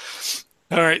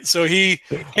 All right, so he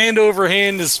hand over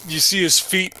hand you see his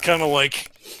feet kind of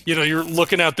like, you're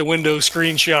looking out the window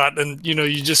screenshot, and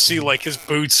you just see like his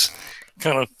boots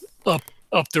kind of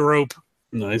up the rope.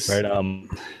 Nice. Right.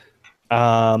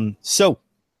 So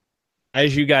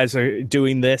as you guys are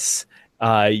doing this,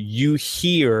 you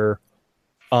hear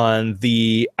on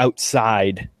the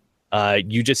outside,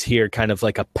 you just hear kind of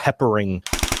like a peppering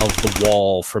of the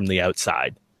wall from the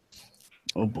outside.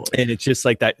 Oh boy. And it's just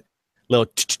like that little.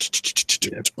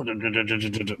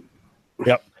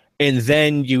 Yep. And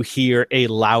then you hear a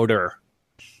louder.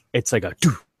 It's like a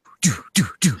do do do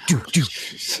do do do.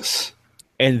 Jesus.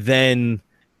 And then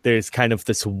there's kind of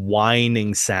this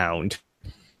whining sound,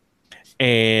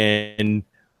 and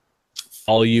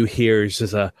all you hear is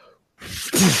just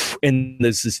and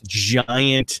there's this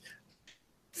giant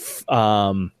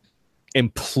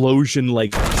implosion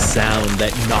like sound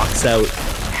that knocks out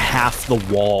half the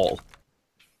wall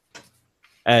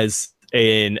as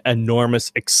an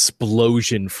enormous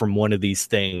explosion from one of these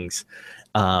things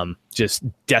just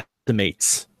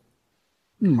decimates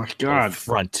Oh my the god.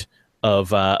 front of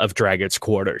Draggett's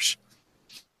quarters.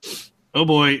 Oh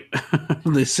boy.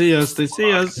 They see us. They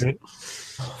see us.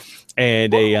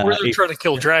 And Or they're trying to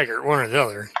kill Draggart, one or the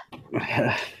other.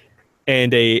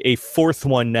 and a fourth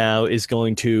one now is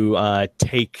going to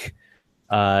take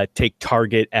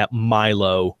target at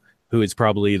Milo, who is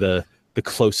probably the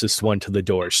closest one to the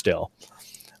door still.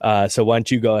 So why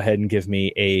don't you go ahead and give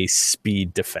me a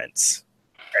speed defense?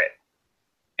 Right.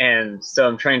 And so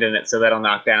I'm trying to, so that'll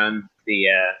knock down the.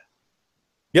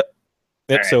 Yep.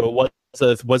 All So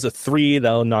it was a 3.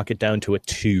 That'll knock it down to a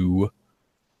 2.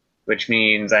 Which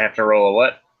means I have to roll a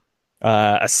what?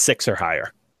 A 6 or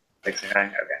higher. 6 or higher?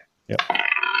 Okay. Yep.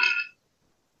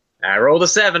 I rolled a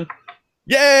 7.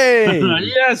 Yay!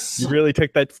 Yes. You really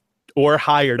took that or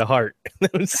higher to heart.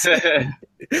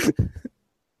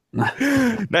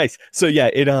 Nice. So yeah,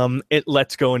 it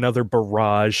lets go another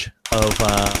barrage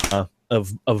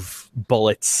of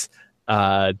bullets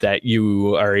that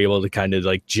you are able to kind of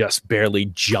like just barely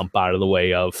jump out of the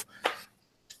way of,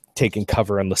 taking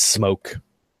cover in the smoke.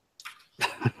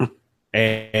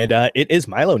 And it is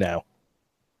Milo now.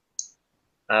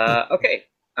 Okay.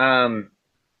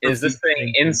 Is this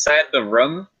thing inside the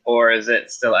room or is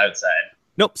it still outside?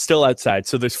 Nope, still outside.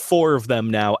 So there's 4 of them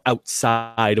now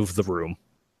outside of the room,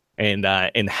 and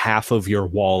half of your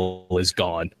wall is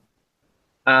gone.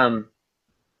 I'm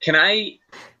gonna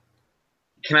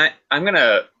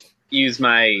use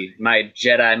my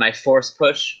Jedi, my force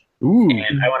push, Ooh.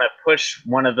 and I want to push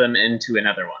one of them into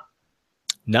another one.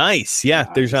 Nice.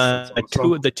 Yeah, there's Nice. That's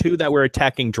awesome. the two that were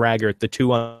attacking Draggart, the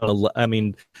two on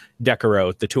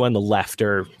Decaro, the two on the left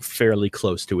are fairly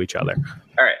close to each other.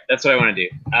 All right, that's what I want to do.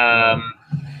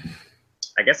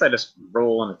 I guess I just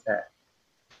roll an attack.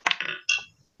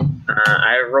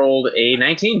 I rolled a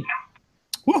 19.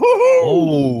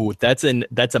 Oh, that's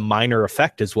a minor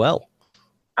effect as well.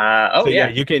 Oh So yeah.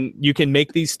 you can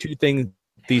make these two things,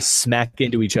 these smack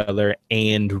into each other,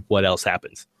 and what else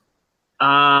happens?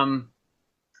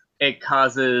 It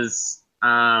causes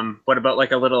what about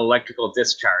like a little electrical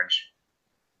discharge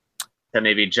to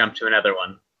maybe jump to another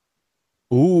one?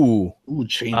 Ooh.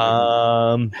 Chain.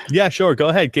 Yeah, sure. Go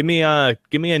ahead. Give me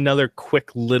another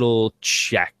quick little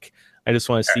check. I just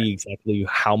want to see exactly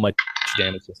how much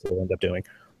damage this will end up doing.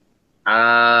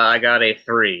 I got a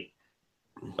 3.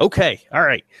 Okay. All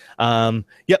right.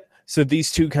 Yep. So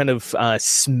these two kind of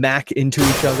smack into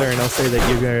each other, and I'll say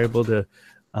that you're able to.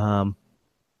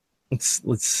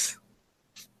 Let's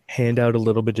hand out a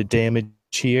little bit of damage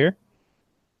here.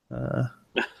 We'll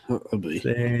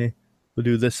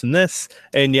do this and this,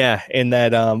 and yeah, and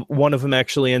that one of them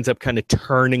actually ends up kind of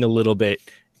turning a little bit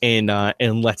and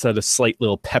lets out a slight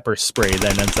little pepper spray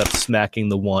that ends up smacking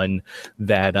the one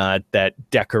that that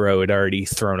Decaro had already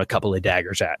thrown a couple of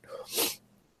daggers at.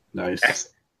 Nice.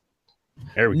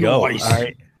 There we go. Nice. All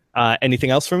right.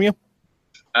 Anything else from you?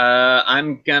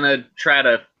 I'm gonna try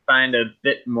to find a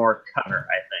bit more cover,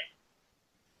 I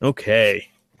think. Okay.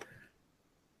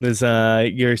 There's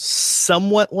you're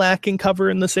somewhat lacking cover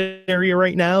in this area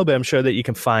right now, but I'm sure that you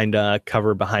can find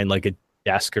cover behind like a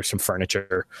desk or some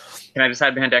furniture. Can I just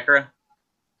hide behind Decaro?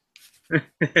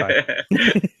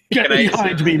 Get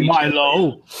behind me,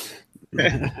 Milo.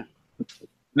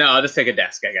 No, I'll just take a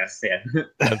desk, I guess. Yeah.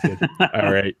 That's good.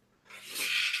 All right.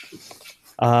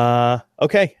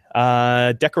 Okay.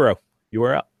 Decaro, you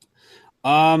are up.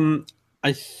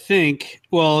 I think.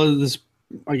 Well,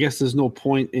 I guess there's no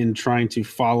point in trying to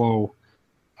follow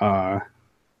Valos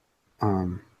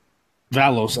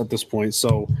at this point.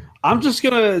 So I'm just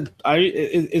gonna.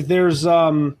 If there's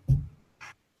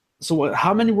So what,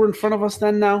 how many were in front of us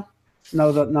then? Now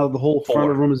the whole front of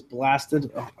the room is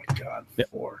blasted. Oh my god,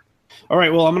 4. All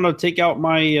right, well I'm gonna take out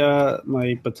my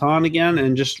my baton again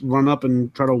and just run up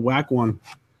and try to whack one.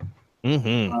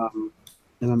 Mm-hmm.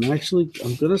 And I'm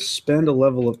gonna spend a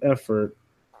level of effort,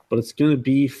 but it's gonna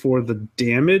be for the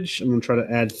damage. I'm gonna try to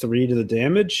add 3 to the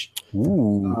damage.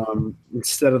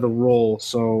 Instead of the roll.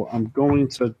 So I'm going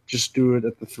to just do it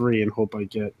at the 3 and hope I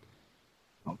get.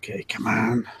 Okay, come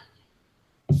on.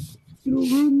 Get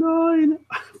over a 9.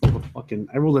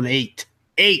 I rolled an 8.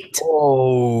 8.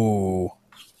 Oh.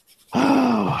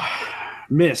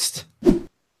 Missed.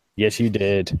 Yes, you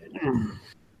did.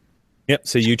 Yep.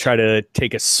 So you try to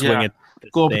take a swing at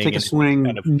this go up and thing take a swing,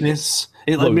 kind of miss.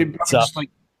 It let me just like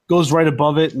goes right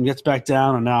above it and gets back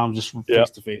down, and now I'm just face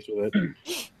to face with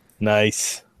it.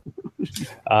 Nice.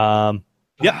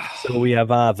 Yeah. So we have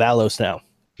Valos now.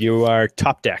 You are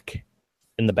top deck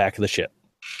in the back of the ship.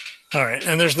 All right,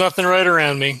 and there's nothing right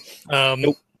around me.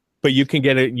 Nope. But you can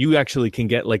get it. You actually can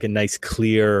get like a nice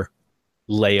clear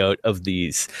layout of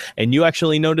these, and you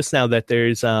actually notice now that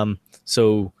there's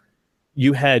so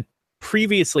you had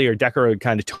previously, or Decaro had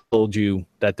kind of told you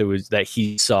that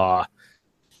he saw,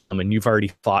 and you've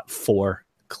already fought 4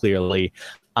 clearly.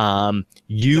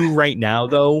 You right now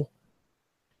though,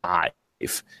 5.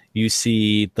 You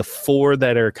see the 4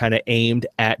 that are kind of aimed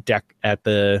at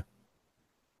the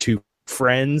 2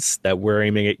 friends that were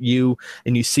aiming at you,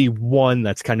 and you see 1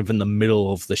 that's kind of in the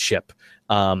middle of the ship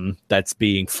that's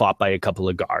being fought by a couple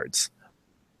of guards.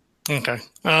 Okay.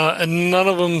 And none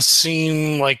of them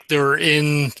seem like they're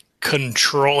in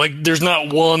control. Like there's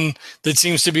not one that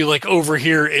seems to be like over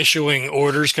here issuing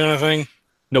orders kind of thing.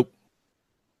 Nope.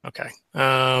 Okay.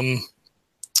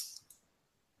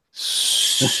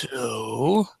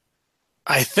 So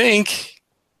I think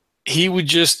he would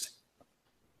just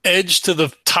edge to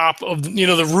the top of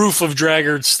the roof of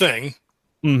Draggard's thing.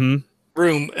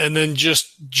 Room, and then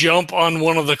just jump on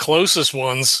one of the closest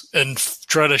ones and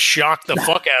try to shock the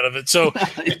fuck out of it. So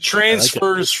it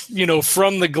transfers,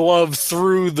 from the glove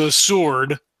through the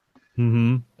sword,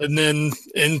 and then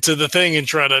into the thing, and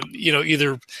try to,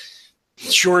 either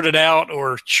short it out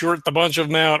or short the bunch of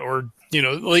them out, or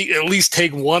at least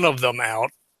take one of them out.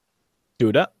 Do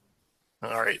it up.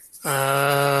 All right.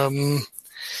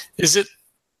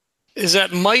 Is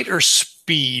that might or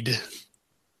speed?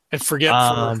 I forget.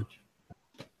 For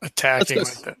attacking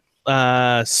like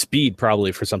that. Speed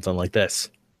probably for something like this.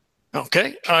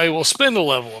 Okay, I will spend a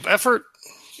level of effort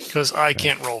because I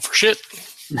can't roll for shit.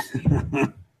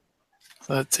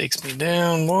 That takes me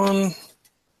down 1.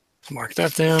 Mark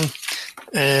that down.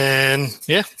 And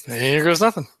yeah, here goes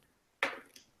nothing.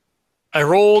 I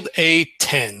rolled a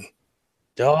 10.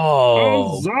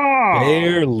 Oh,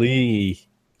 barely.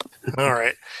 All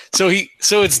right. So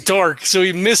it's dark. So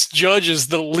he misjudges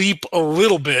the leap a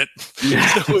little bit.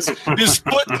 So his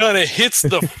foot kind of hits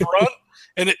the front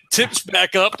and it tips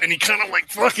back up and he kind of like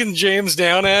fucking jams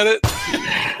down at it.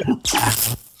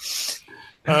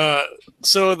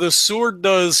 So the sword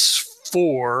does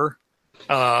 4.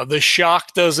 The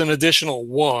shock does an additional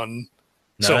 1.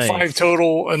 So Nice. 5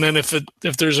 total. And then if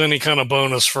there's any kind of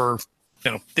bonus for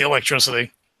the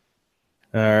electricity.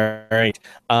 All right.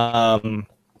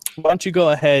 Why don't you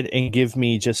go ahead and give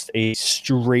me just a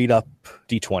straight up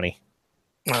D20?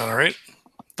 All right.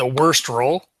 The worst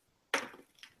roll.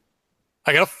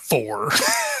 I got a 4.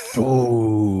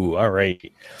 Oh, all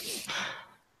right.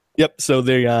 Yep. So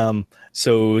the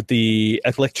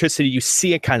electricity, you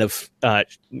see it kind of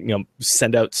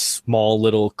send out small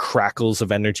little crackles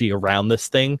of energy around this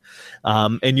thing,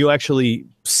 and you actually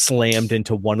slammed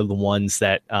into one of the ones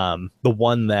that the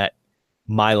one that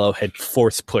Milo had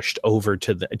force pushed over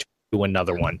to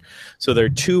another one. So there are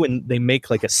two, and they make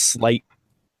like a slight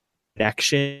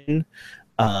connection,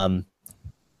 as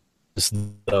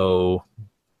though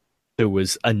there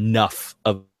was enough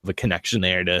of a connection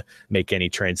there to make any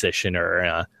transition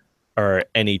or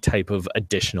any type of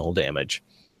additional damage.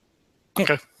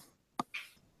 Okay.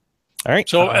 All right.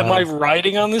 So am I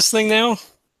riding on this thing now?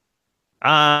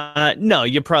 No,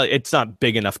 it's not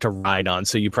big enough to ride on,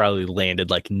 so you probably landed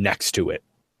like next to it.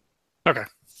 Okay.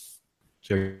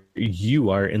 So you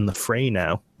are in the fray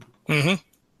now.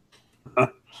 Mm-hmm.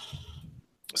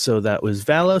 So that was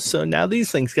Valos. So now these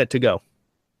things get to go.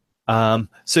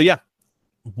 So yeah,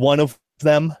 one of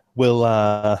them will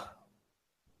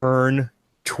turn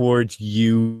towards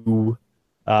you,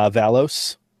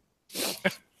 Valos,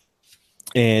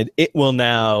 and it will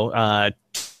now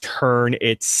turn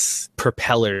its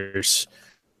propellers,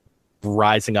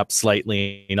 rising up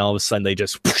slightly, and all of a sudden they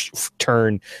just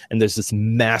turn, and there's this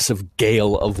massive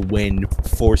gale of wind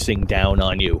forcing down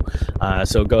on you.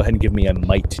 So go ahead and give me a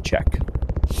might check.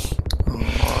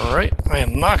 All right. I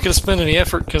am not going to spend any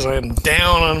effort because I am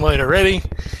down on might already.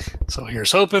 So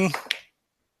here's hoping.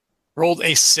 Rolled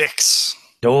a 6.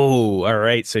 Oh, all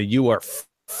right. So you are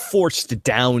forced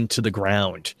down to the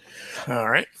ground, All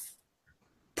right.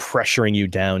 pressuring you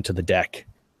down to the deck.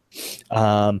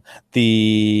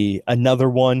 The other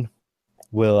one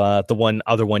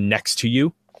next to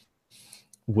you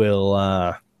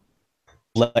will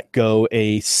let go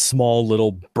a small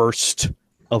little burst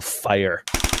of fire.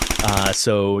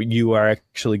 So you are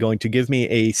actually going to give me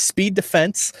a speed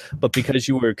defense, but because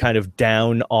you were kind of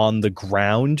down on the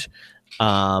ground,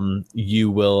 you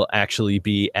will actually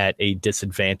be at a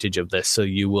disadvantage of this. So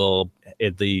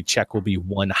the check will be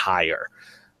 1 higher.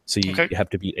 So you have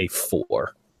to beat a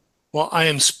 4. Well, I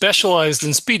am specialized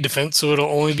in speed defense, so it'll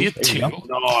only be a 2.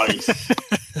 Nice.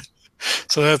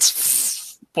 So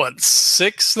that's,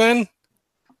 6 then?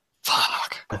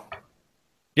 Fuck.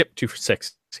 Yep, 2 for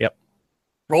 6. Yep.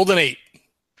 Rolled an 8.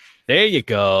 There you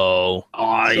go.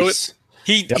 Nice.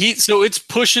 So it's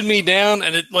pushing me down,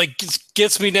 and it like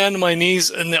gets me down to my knees,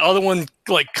 and the other one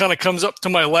like kind of comes up to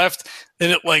my left,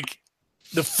 and it like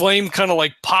the flame kind of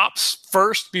like pops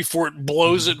first before it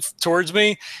blows it towards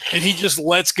me, and he just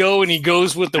lets go and he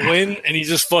goes with the wind, and he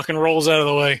just fucking rolls out of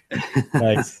the way.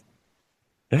 Nice.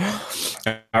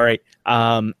 All right.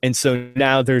 And so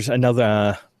now there's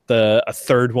another a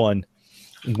third one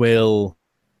will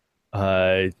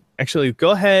actually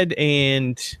go ahead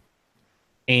and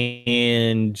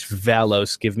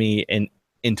Valos, give me an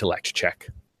intellect check.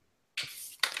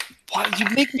 Why you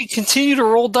make me continue to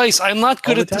roll dice? I'm not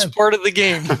good All at the this time. part of the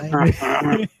game.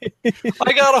 I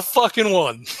got a fucking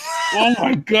 1. Oh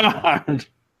my god.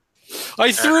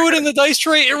 I threw it in the dice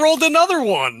tray. It rolled another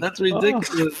 1. That's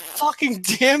ridiculous. Fucking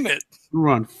damn it. We're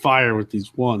on fire with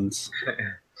these ones.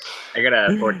 I got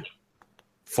a 14.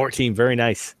 14, very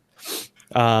nice.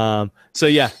 So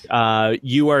yeah,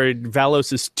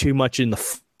 Valos is too much in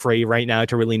the fray right now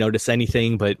to really notice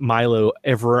anything, but Milo,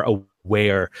 ever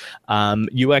aware,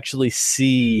 you actually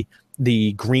see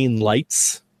the green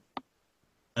lights,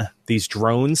 these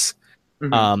drones,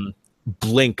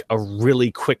 blink a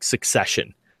really quick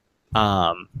succession.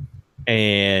 And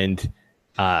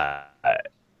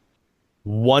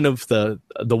one of the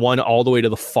one all the way to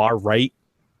the far right,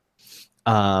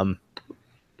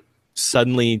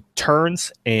 suddenly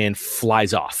turns and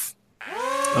flies off.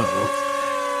 Uh-oh.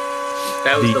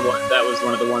 That was that was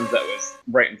one of the ones that was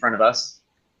right in front of us.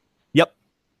 Yep.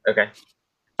 Okay.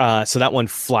 So that one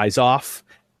flies off,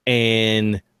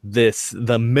 and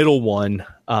the middle one,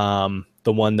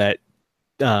 the one that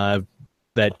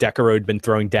Decaro had been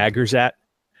throwing daggers at,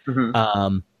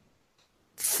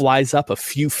 flies up a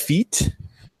few feet,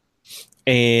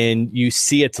 and you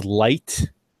see its light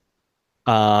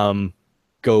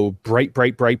go bright,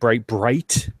 bright, bright, bright,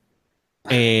 bright.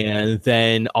 And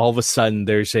then all of a sudden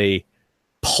there's a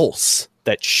pulse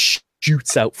that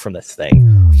shoots out from this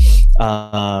thing.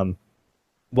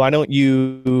 Why don't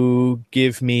you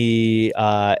give me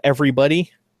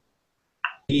everybody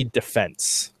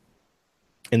defense?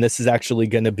 And this is actually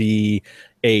going to be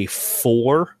a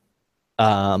 4.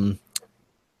 So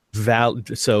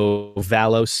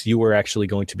Valos, you were actually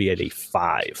going to be at a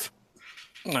 5.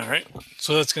 All right.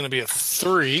 So that's going to be a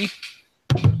 3.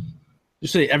 You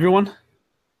say everyone?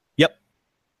 Yep.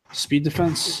 Speed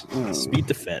defense? Speed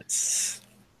defense.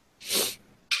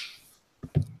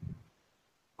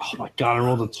 Oh my god, I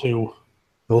rolled a 2.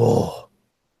 Oh.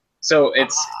 So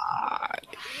it's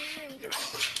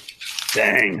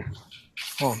Dang.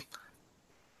 Oh,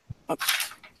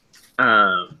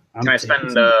 can I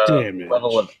spend a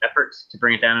level of effort to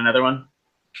bring it down another one?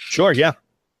 Sure, yeah.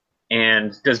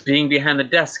 And does being behind the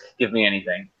desk give me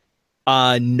anything?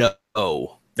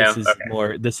 No. This is Okay.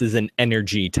 more. This is an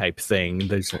energy type thing.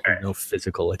 There's no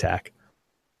physical attack.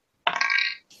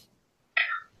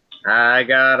 I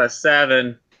got a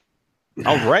 7.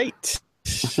 All right.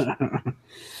 all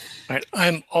right.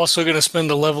 I'm also going to spend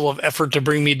a level of effort to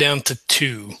bring me down to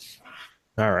 2.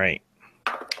 All right.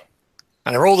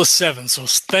 And I rolled a 7, so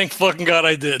thank fucking God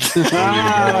I did.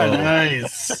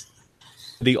 Nice.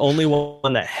 The only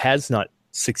one that has not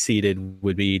succeeded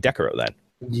would be Decaro then.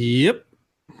 Yep.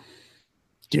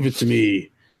 Give it to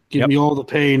me. Give me all the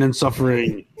pain and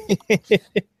suffering.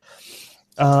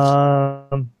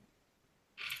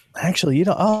 Actually,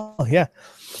 oh yeah.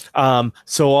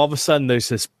 So all of a sudden there's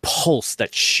this pulse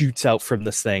that shoots out from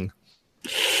this thing.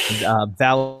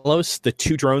 Valos, the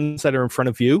 2 drones that are in front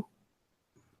of you,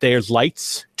 their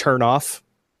lights turn off,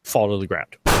 fall to the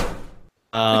ground.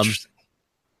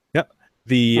 Yep.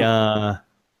 The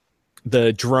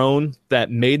drone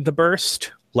that made the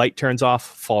burst, light turns off,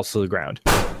 falls to the ground.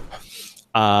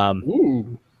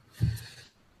 Ooh.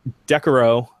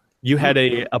 Decaro, you had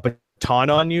a baton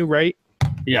on you, right?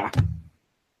 Yeah.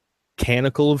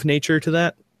 Mechanical of nature to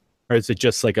that? Or is it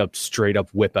just like a straight up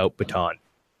whip out baton?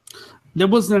 There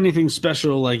wasn't anything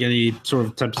special, like any sort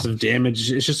of types of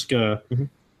damage. It's just a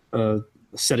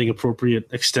setting appropriate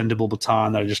extendable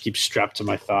baton that I just keep strapped to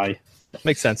my thigh.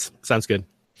 Makes sense. Sounds good.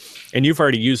 And you've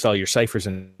already used all your ciphers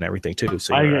and everything too.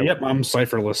 So Yep, I'm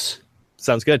cipherless.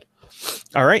 sounds good.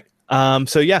 All right.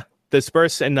 So yeah, this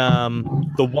burst, and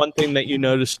the one thing that you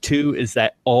notice too is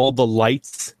that all the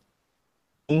lights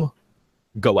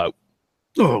go out.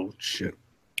 Oh shit!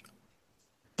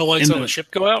 The lights on the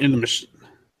ship go out? In the machine.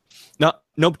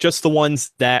 Nope, just the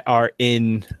ones that are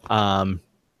in.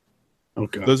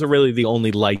 Okay. Those are really the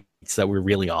only lights that we're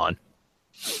really on.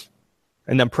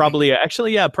 And then probably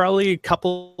a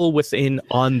couple within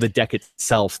on the deck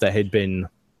itself that had been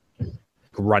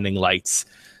running lights.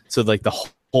 So like the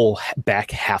whole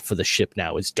back half of the ship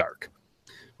now is dark.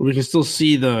 We can still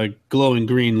see the glowing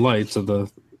green lights of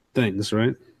the things,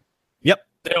 right? Yep.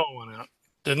 They all went out,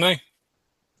 didn't they?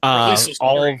 At least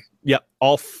All three. Yep,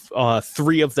 all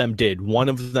 3 of them did. One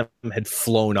of them had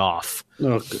flown off.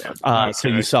 Oh, God.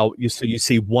 So you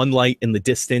see one light in the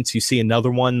distance. You see another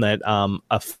one that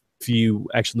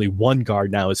one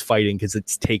guard now is fighting because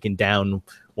it's taken down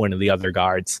one of the other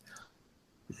guards.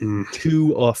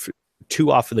 2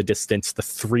 off of the distance. The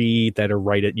 3 that are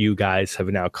right at you guys have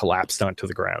now collapsed onto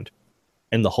the ground,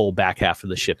 and the whole back half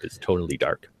of the ship is totally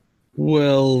dark.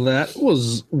 Well, that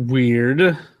was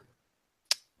weird.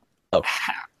 Oh.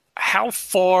 How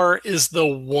far is the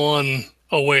one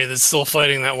away that's still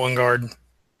fighting that one guard?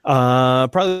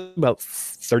 Probably about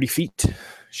 30 feet,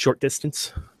 short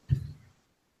distance.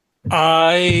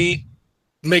 I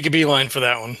make a beeline for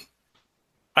that one.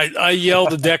 I yell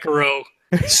to Decaro,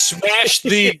 smash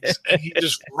these, and he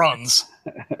just runs.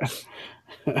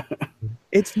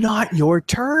 It's not your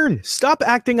turn. Stop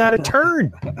acting out of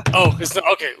turn. Oh, it's not,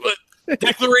 okay.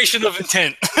 Declaration of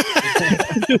intent.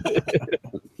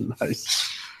 Nice.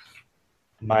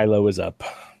 Milo is up.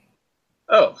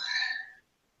 Oh.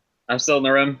 I'm still in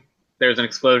the room. There's an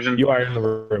explosion. You are in the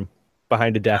room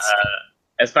behind a desk.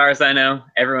 As far as I know,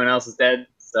 everyone else is dead.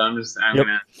 So I'm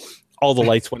gonna All the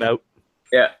lights went out.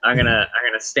 Yeah, I'm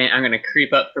gonna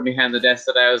creep up from behind the desk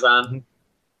that I was on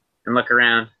and look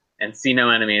around and see no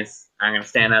enemies. I'm gonna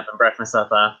stand up and brush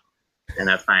myself off, and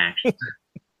that's my action.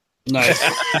 Nice.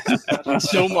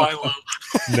 So Milo.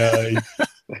 Nice.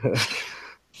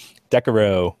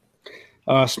 Decaro.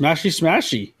 Smashy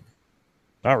smashy.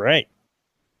 All right.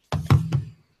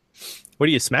 What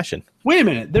are you smashing? Wait a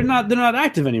minute. They're not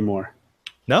active anymore.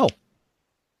 No.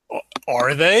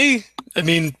 Are they? I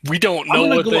mean, we don't know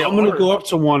what they are. I'm gonna go up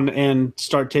to one and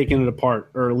start taking it apart,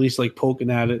 or at least like poking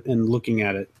at it and looking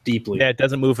at it deeply. Yeah, it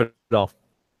doesn't move at all.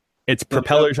 Its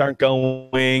propellers aren't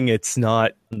going. It's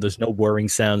not. There's no whirring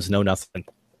sounds. No nothing.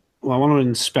 Well, I want to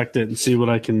inspect it and see what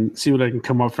I can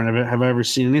come up from it. Have I ever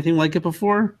seen anything like it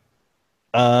before?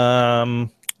 No,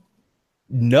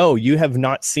 you have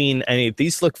not seen any.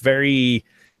 These look very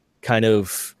kind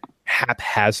of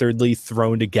haphazardly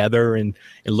thrown together, and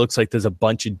it looks like there's a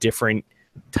bunch of different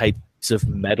types of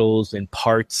metals and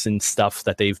parts and stuff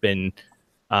that they've been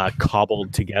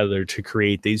cobbled together to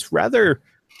create these rather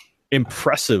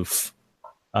impressive.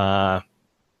 I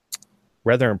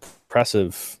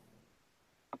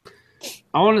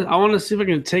want to see if I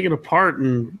can take it apart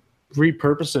and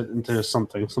repurpose it into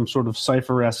something, some sort of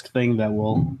cipher-esque thing that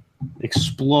will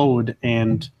explode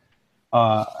and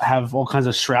have all kinds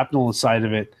of shrapnel inside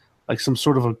of it, like some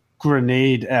sort of a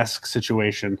grenade-esque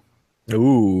situation.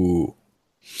 Ooh.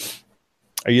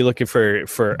 Are you looking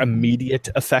for immediate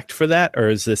effect for that, or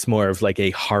is this more of like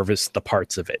a harvest the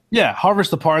parts of it? Yeah,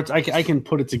 harvest the parts. I can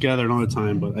put it together another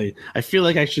time, but I feel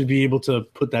like I should be able to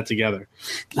put that together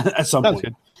at some point.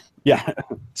 Good. Yeah.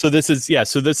 So this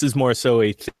is more so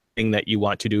a thing that you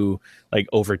want to do like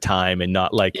over time, and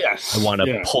not like I want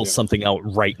to pull something out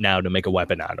right now to make a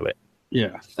weapon out of it.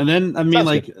 Yeah, and then I mean, sounds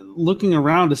like good. Looking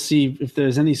around to see if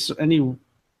there's any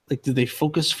like, did they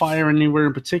focus fire anywhere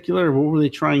in particular? Or what were they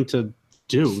trying to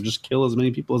do? Just kill as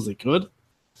many people as they could?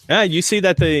 Yeah, you see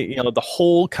that the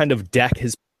whole kind of deck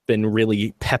has been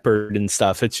really peppered and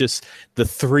stuff. It's just the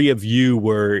three of you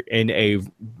were in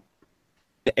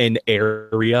an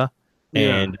area,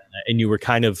 and you were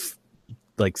kind of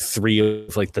like three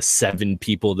of like the 7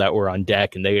 people that were on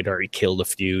deck, and they had already killed a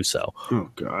few. So, oh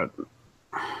god.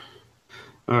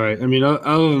 All right. I mean,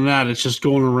 other than that, it's just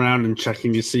going around and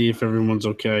checking to see if everyone's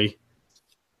okay.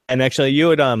 And actually, you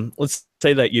would let's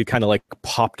say that you kind of like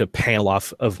popped a panel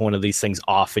off of one of these things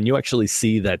off, and you actually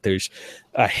see that there's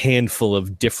a handful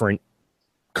of different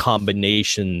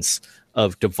combinations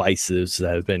of devices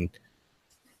that have been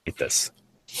like this.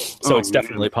 So it's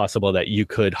definitely possible that you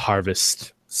could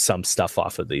harvest some stuff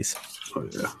off of these. Oh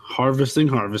yeah,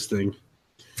 harvesting.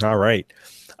 All right,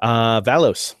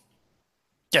 Valos.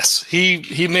 Yes,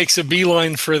 he makes a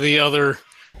beeline for the other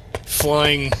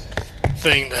flying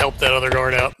thing to help that other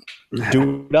guard out.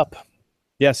 Do it up.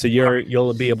 Yeah, so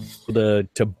you'll be able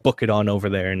to book it on over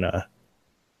there. And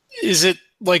is it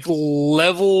like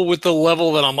level with the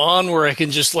level that I'm on, where I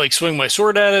can just like swing my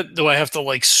sword at it? Do I have to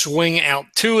like swing out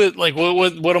to it? Like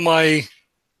what am I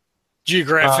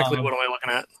geographically? What am I looking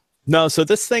at? No, so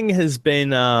this thing has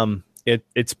been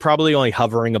it's probably only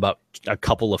hovering about a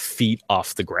couple of feet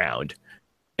off the ground.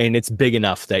 And it's big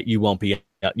enough that you won't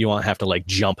have to like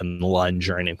jump and lunge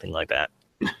or anything like that.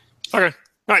 Okay.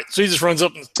 All right. So he just runs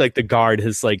up. It's like the guard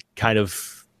has like kind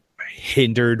of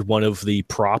hindered one of the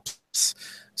props.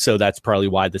 So that's probably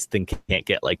why this thing can't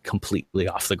get like completely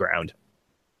off the ground.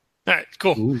 All right.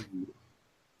 Cool. Ooh.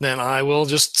 Then I will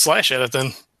just slash at it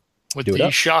then with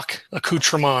the shock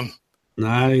accoutrement.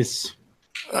 Nice.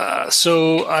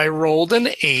 So I rolled an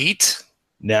 8,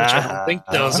 which I don't think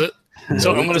does it.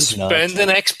 So I'm going to spend an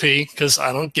XP because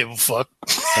I don't give a fuck.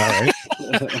 All right.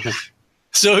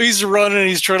 So he's running.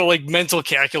 He's trying to like mental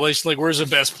calculation, like where's the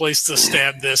best place to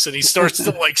stab this, and he starts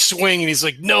to like swing, and he's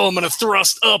like, "No, I'm going to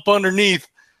thrust up underneath."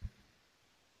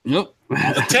 Nope.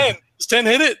 10. Does 10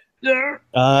 hit it? Yeah.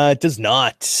 It does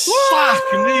not. Fuck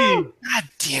me. God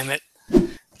damn it.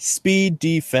 Speed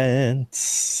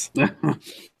defense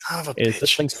is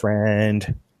this thing's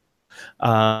friend.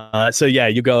 So yeah,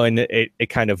 you go and it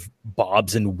kind of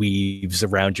bobs and weaves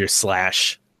around your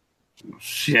slash.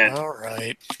 Shit. All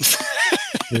right.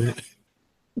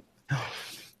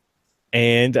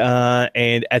 And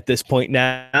at this point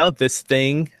now, this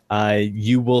thing,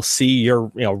 you will see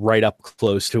you're right up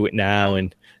close to it now,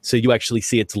 and so you actually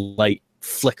see its light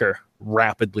flicker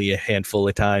rapidly a handful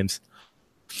of times,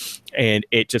 and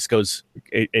it just goes.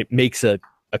 It makes a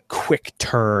quick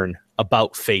turn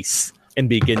about face and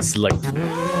begins to like.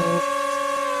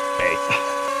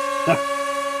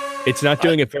 It's not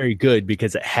doing it very good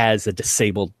because it has a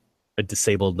disabled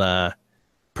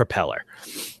propeller,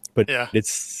 but yeah.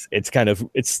 it's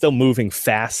still moving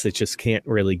fast. It just can't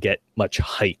really get much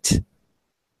height.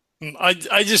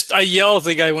 I yell at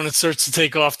the guy when it starts to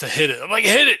take off to hit it. I'm like,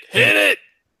 hit it.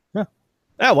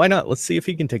 Yeah, why not? Let's see if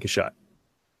he can take a shot.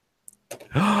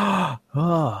 Not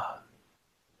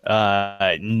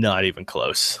even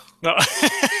close. No.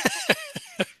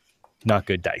 Not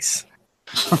good dice.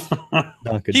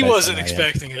 Not good. He wasn't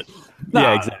expecting it.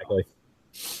 Yeah, exactly.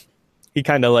 He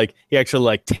kind of he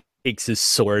actually takes his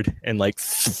sword and like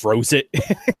throws it.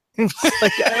 Like,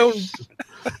 I don't.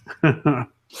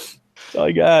 That's all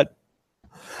I got.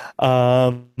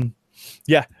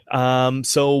 Yeah.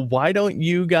 So why don't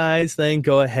you guys then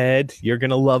go ahead? You're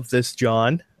gonna love this,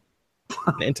 John.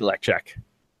 An intellect check.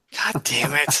 God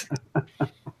damn it.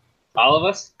 All of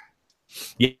us?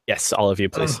 Yes, all of you,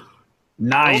 please.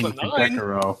 9 Rolled a for 9.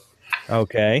 Dekaro.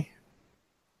 Okay.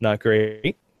 Not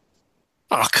great.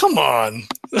 Oh, come on.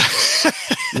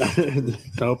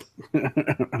 Nope.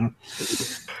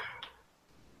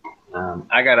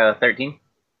 I got a 13.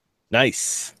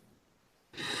 Nice.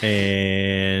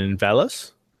 And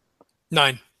Valos?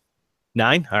 9.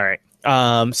 9? All right.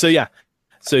 So yeah.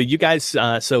 So you guys, so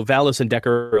Valos and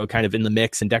Decaro are kind of in the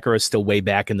mix, and Decaro is still way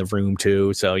back in the room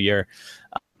too. So you're,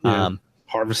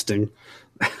 Harvesting.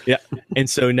 and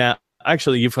so now,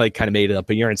 actually, you've like kind of made it up,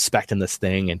 but you're inspecting this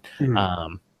thing,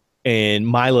 and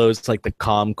Milo's like the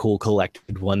calm, cool,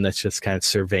 collected one that's just kind of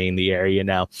surveying the area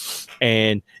now,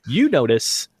 and you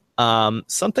notice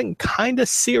something kind of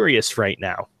serious right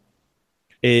now.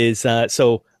 Is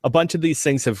so a bunch of these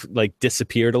things have like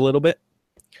disappeared a little bit,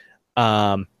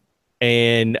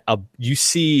 and you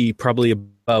see probably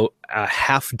about a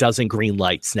half dozen green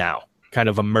lights now, kind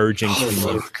of emerging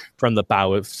from the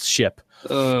bow of the ship.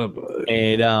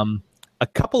 And a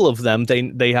couple of them,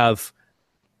 they have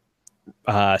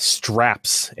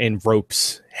straps and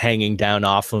ropes hanging down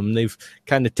off them. They've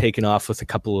kind of taken off with a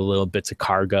couple of little bits of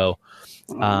cargo.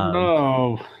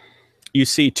 No. You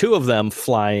see two of them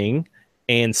flying,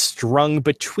 and strung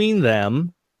between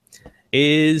them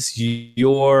is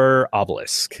your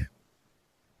obelisk.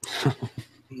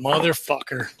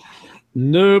 Motherfucker.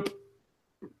 Nope.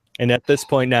 And at this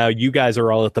point now, you guys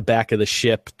are all at the back of the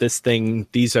ship.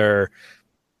 These are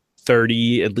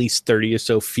 30, at least 30 or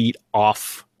so feet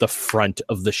off the front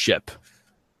of the ship.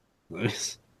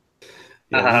 Nice.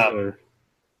 Are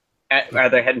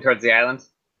they heading towards the island?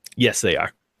 Yes, they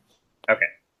are. Okay.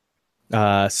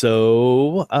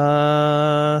 So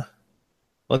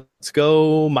let's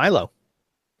go Milo.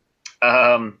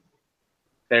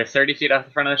 They're 30 feet off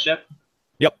the front of the ship?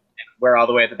 Yep. We're all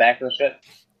the way at the back of the ship?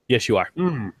 Yes, you are.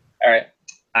 All right.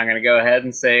 I'm going to go ahead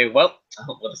and say, well,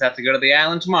 we'll just have to go to the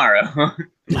island tomorrow. I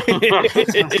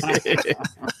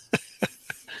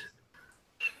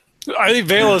think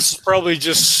Valos is probably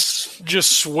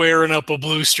just swearing up a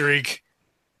blue streak.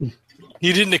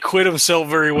 He didn't acquit himself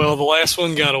very well. The last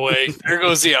one got away. There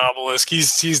goes the obelisk.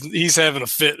 He's having a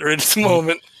fit right at the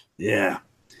moment. Yeah.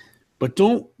 But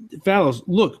don't, Valos,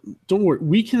 look, don't worry.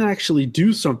 We can actually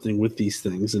do something with these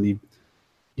things. And he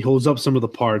holds up some of the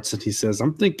parts and he says,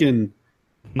 I'm thinking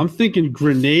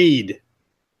grenade.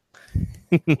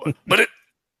 But it,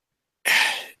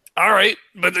 all right,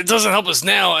 but it doesn't help us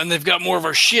now, and they've got more of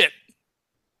our shit.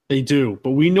 They do,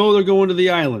 but we know they're going to the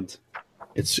island.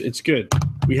 It's good.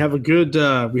 We have a good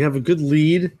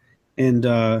lead, and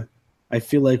I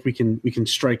feel like we can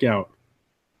strike out.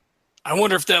 I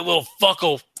wonder if that little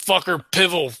fucker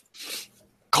Pivel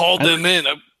called them in.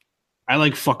 I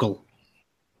like fuckle.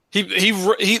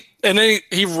 He and then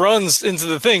he runs into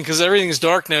the thing because everything's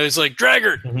dark now. He's like,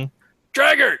 Draggart,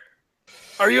 Draggart,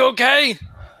 are you okay?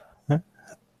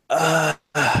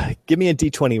 Give me a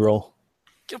D20 roll.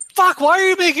 Fuck, why are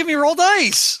you making me roll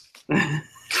dice? God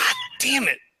damn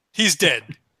it. He's dead.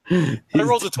 I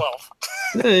rolled a 12.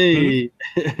 Hey.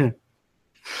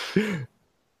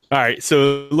 All right,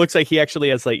 so it looks like he actually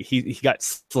has like he got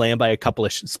slammed by a couple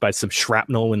of by some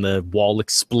shrapnel when the wall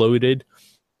exploded.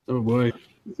 Oh boy.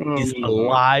 Oh, He's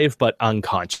alive but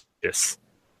unconscious.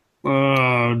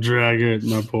 Oh, Draggart,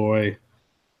 my boy.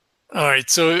 All right,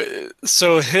 so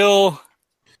he'll.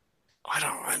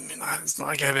 It's not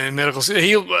like I have any medical.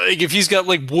 He'll like if he's got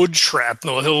like wood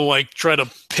shrapnel, he'll like try to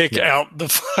pick out the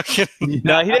fucking.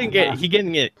 No, he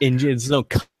didn't get injured. There's no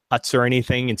cuts or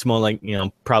anything. It's more like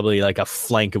probably like a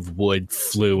flank of wood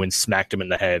flew and smacked him in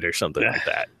the head or something like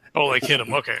that. Oh, like hit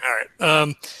him. Okay, all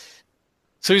right.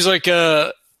 So he's like,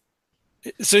 so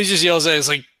he just yells at us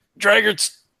like,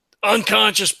 Draggart's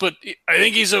unconscious, but I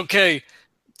think he's okay.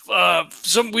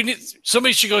 Somebody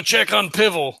should go check on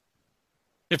Pivel.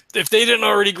 If they didn't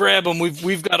already grab him,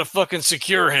 we've got to fucking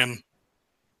secure him.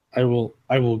 I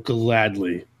will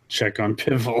gladly check on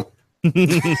Pivel.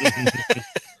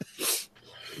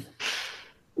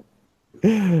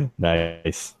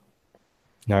 Nice.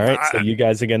 All right, so you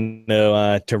guys are going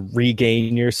to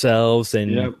regain yourselves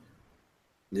and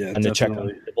and to check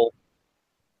on Pivel.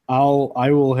 I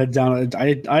will head down.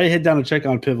 I head down to check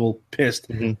on Pivel. Pissed.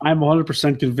 Mm-hmm. I'm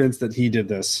 100% convinced that he did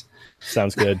this.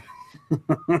 Sounds good.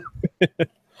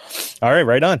 All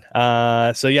right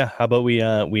on. So yeah, how about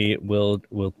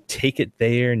we'll take it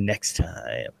there next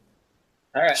time.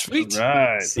 All right. Sweet.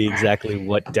 Right. See exactly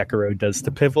what Decaro does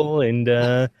to Pivel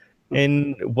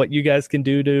and what you guys can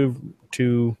do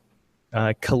to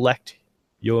collect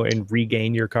and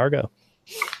regain your cargo.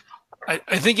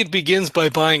 I think it begins by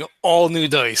buying all new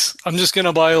dice. I'm just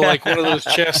gonna buy like one of those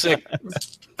chapstick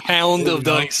pound of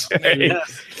dice.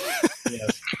 Yes.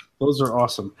 Yes. Those are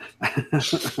awesome.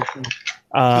 Because these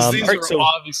all right, are so-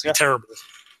 obviously terrible.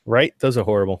 Right? Those are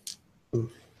horrible.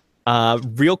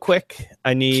 Real quick,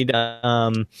 I need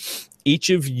each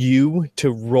of you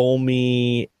to roll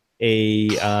me a.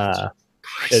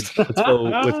 Let's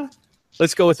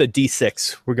go with a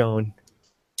D6. We're going.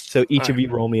 So each of you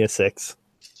roll me a 6.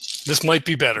 This might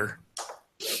be better.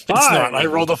 It's 5. not. I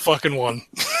rolled a fucking 1.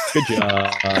 Good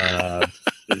job.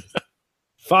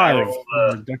 5. I rolled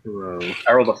a- Decaro.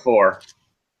 I rolled a 4.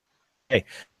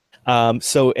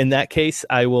 So in that case,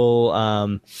 I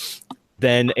will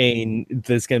then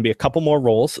there's going to be a couple more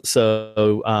rolls.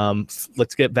 So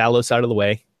let's get Valos out of the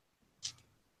way.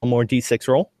 One more D6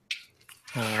 roll.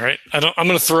 All right. I'm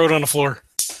gonna throw it on the floor.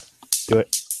 Do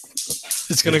it.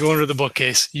 It's gonna go under the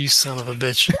bookcase. You son of a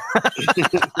bitch.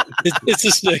 It's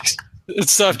a 6.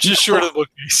 It's up just short of the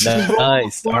bookcase.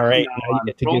 Nice. All right. Now you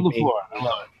get to Roll give the me floor. I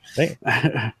love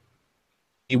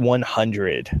it.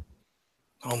 100.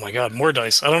 Oh my god, more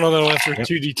dice. I don't know that after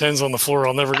 2 D10s on the floor,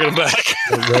 I'll never get them back.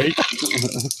 Right?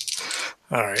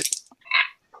 All right.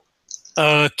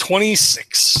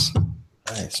 26.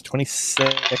 Nice.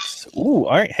 26. Ooh,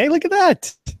 all right. Hey, look at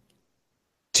that.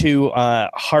 To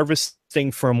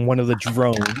harvesting from one of the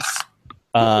drones.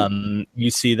 You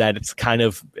see that it's kind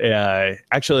of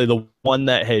actually the one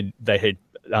that had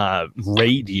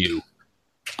raid you.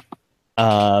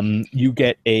 You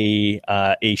get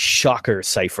a shocker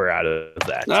cipher out of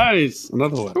that. Nice.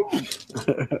 Another one.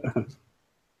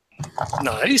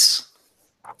 Nice.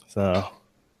 So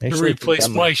To actually, replace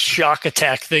my shock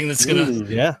attack thing that's going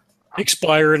to yeah,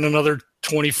 expire in another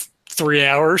 23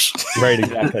 hours. right,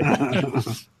 exactly.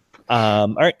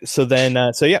 All right, so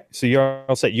then, so you're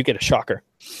all set. You get a shocker.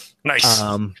 Nice.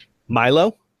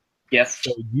 Milo, Yes.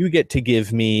 so you get to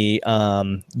give me,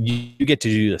 you get to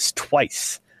do this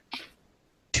twice.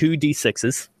 2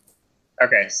 D6s.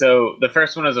 Okay, so the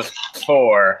first one is a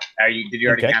 4. Did you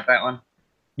already Okay. count that one?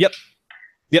 Yep.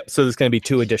 So there's going to be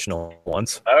 2 additional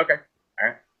ones. Oh, okay.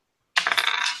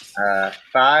 All right.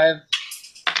 5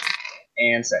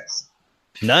 and 6.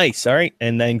 Nice. All right,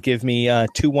 and then give me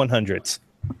 2 100s.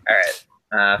 All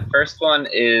right. First one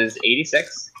is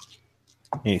 86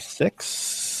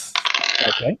 6.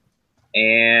 Okay.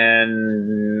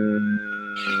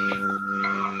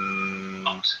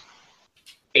 and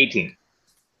 18.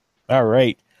 All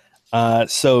right.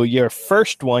 So your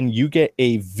first one, you get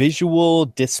a visual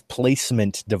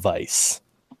displacement device.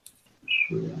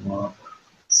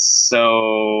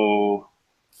 So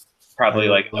probably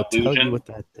like I'll tell you illusion. what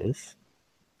that is.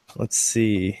 Let's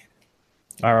see.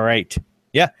 All right.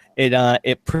 Yeah,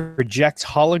 it projects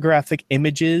holographic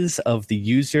images of the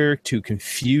user to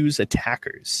confuse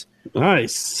attackers.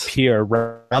 Nice. Appear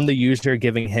around the user,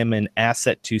 giving him an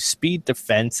asset to speed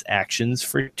defense actions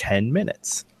for 10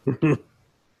 minutes.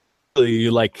 So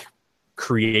you like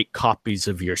create copies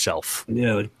of yourself.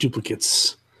 Yeah, like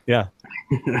duplicates. Yeah.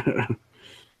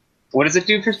 What does it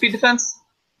do for speed defense?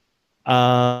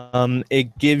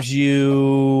 It gives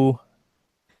you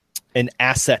an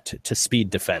asset to speed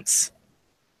defense.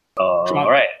 All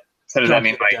right. So does that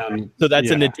mean like So that's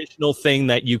an Yeah. additional thing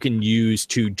that you can use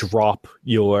to drop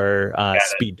your it.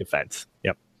 speed defense.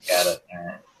 Yep. got it?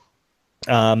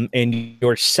 All right. And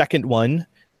your second one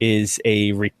is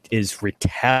is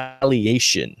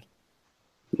retaliation.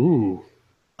 Ooh.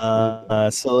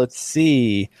 So let's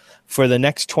see. For the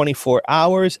next 24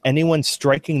 hours, anyone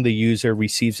striking the user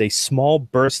receives a small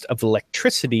burst of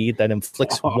electricity that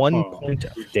inflicts 1 point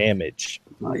of damage.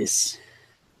 Nice.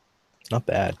 Not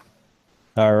bad.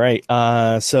 All right.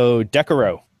 So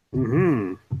Decaro,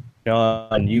 Mm-hmm.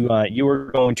 John, you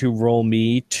were going to roll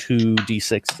me 2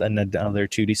 d6 and another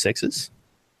 2 d6s.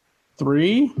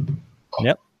 3.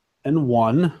 Yep. And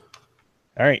 1.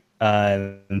 All right. 2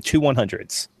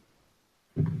 100s.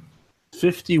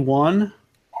 51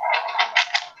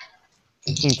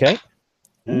 Okay.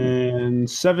 and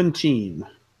 17.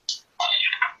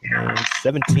 And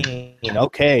 17.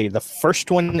 Okay. The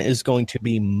first one is going to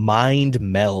be mind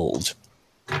meld.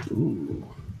 Ooh.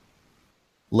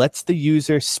 Lets the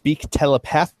user speak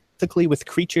telepathically with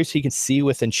creatures he can see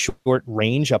within short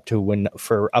range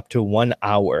for up to 1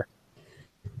 hour.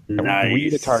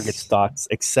 Read a target's thoughts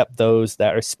except those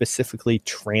that are specifically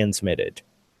transmitted.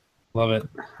 Love it.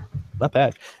 Not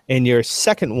bad. And your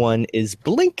second one is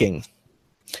blinking.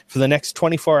 For the next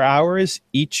 24 hours,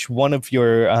 each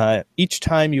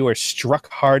time you are struck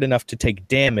hard enough to take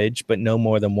damage, but no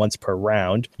more than once per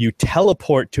round, you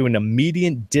teleport to an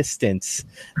immediate distance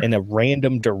in a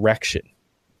random direction.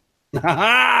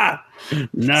 Nice.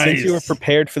 Since you are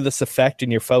prepared for this effect and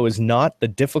your foe is not, the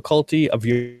difficulty of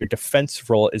your defense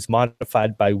roll is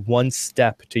modified by 1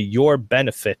 step to your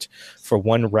benefit for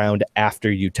 1 round after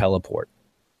you teleport.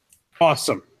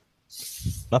 Awesome.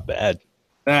 Not bad.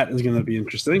 That is going to be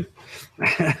interesting.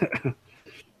 There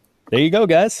you go,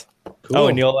 guys. Cool. Oh,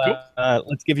 and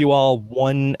let's give you all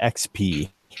 1 XP.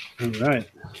 All right.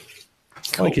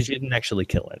 Cool. Because you didn't actually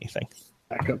kill anything.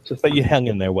 Back up to But you hung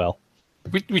in there well.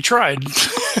 We tried.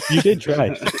 You did try.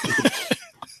 All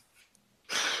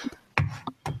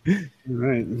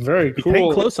right. Very You came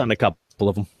cool. close on a couple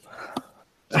of them.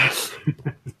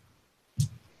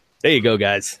 There you go,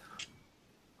 guys.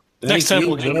 Next time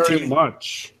we'll get very to-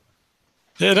 much.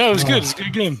 Yeah, no, it was good. It's a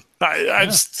good game. I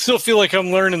still feel like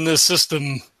I'm learning this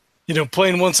system. You know,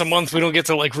 playing once a month, we don't get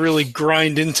to like really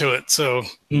grind into it. So,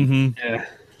 Yeah.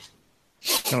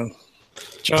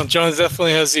 John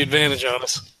definitely has the advantage on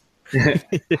us. No,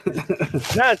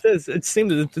 it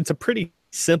seems it's a pretty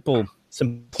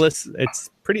it's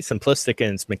pretty simplistic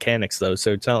in its mechanics, though.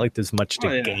 So it's not like there's much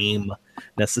to game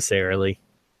necessarily.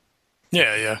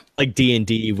 Yeah. Like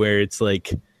D&D, where it's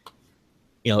like,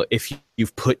 you know, if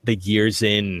you've put the years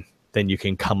in, then you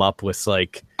can come up with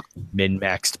like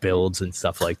min-maxed builds and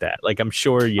stuff like that. Like, I'm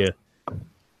sure you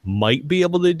might be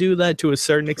able to do that to a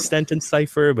certain extent in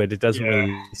Cypher, but it doesn't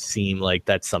really seem like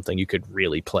that's something you could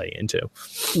really play into.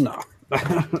 No.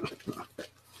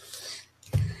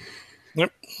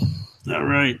 Yep. All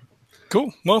right.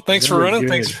 Cool. Well, thanks for Very running. good.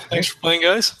 Thanks for playing,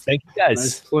 guys. Thank you, guys.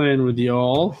 Nice playing with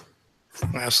y'all.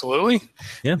 Absolutely.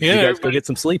 Yeah, Yeah, you guys go everybody- get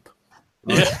some sleep.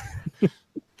 Yeah.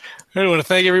 I want to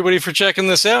thank everybody for checking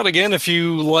this out. Again, if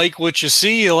you like what you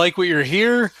see, you like what you're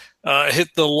here, hit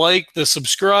the like, the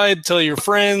subscribe, tell your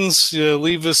friends,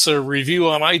 leave us a review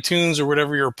on iTunes or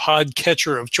whatever your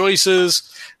podcatcher of choice is.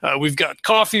 We've got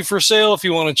coffee for sale. If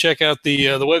you want to check out the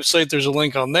website, there's a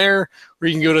link on there. Or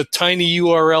you can go to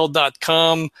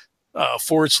tinyurl.com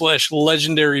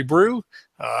 /legendary brew.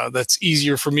 That's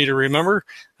easier for me to remember.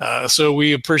 So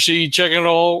we appreciate you checking it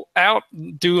all out,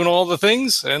 doing all the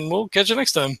things, and we'll catch you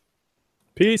next time.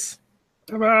 Peace.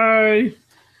 Bye-bye.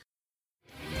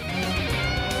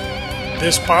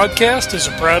 This podcast is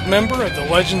a proud member of the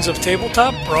Legends of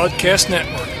Tabletop Broadcast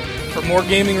Network. For more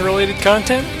gaming-related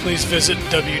content, please visit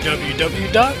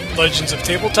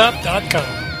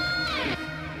www.legendsoftabletop.com.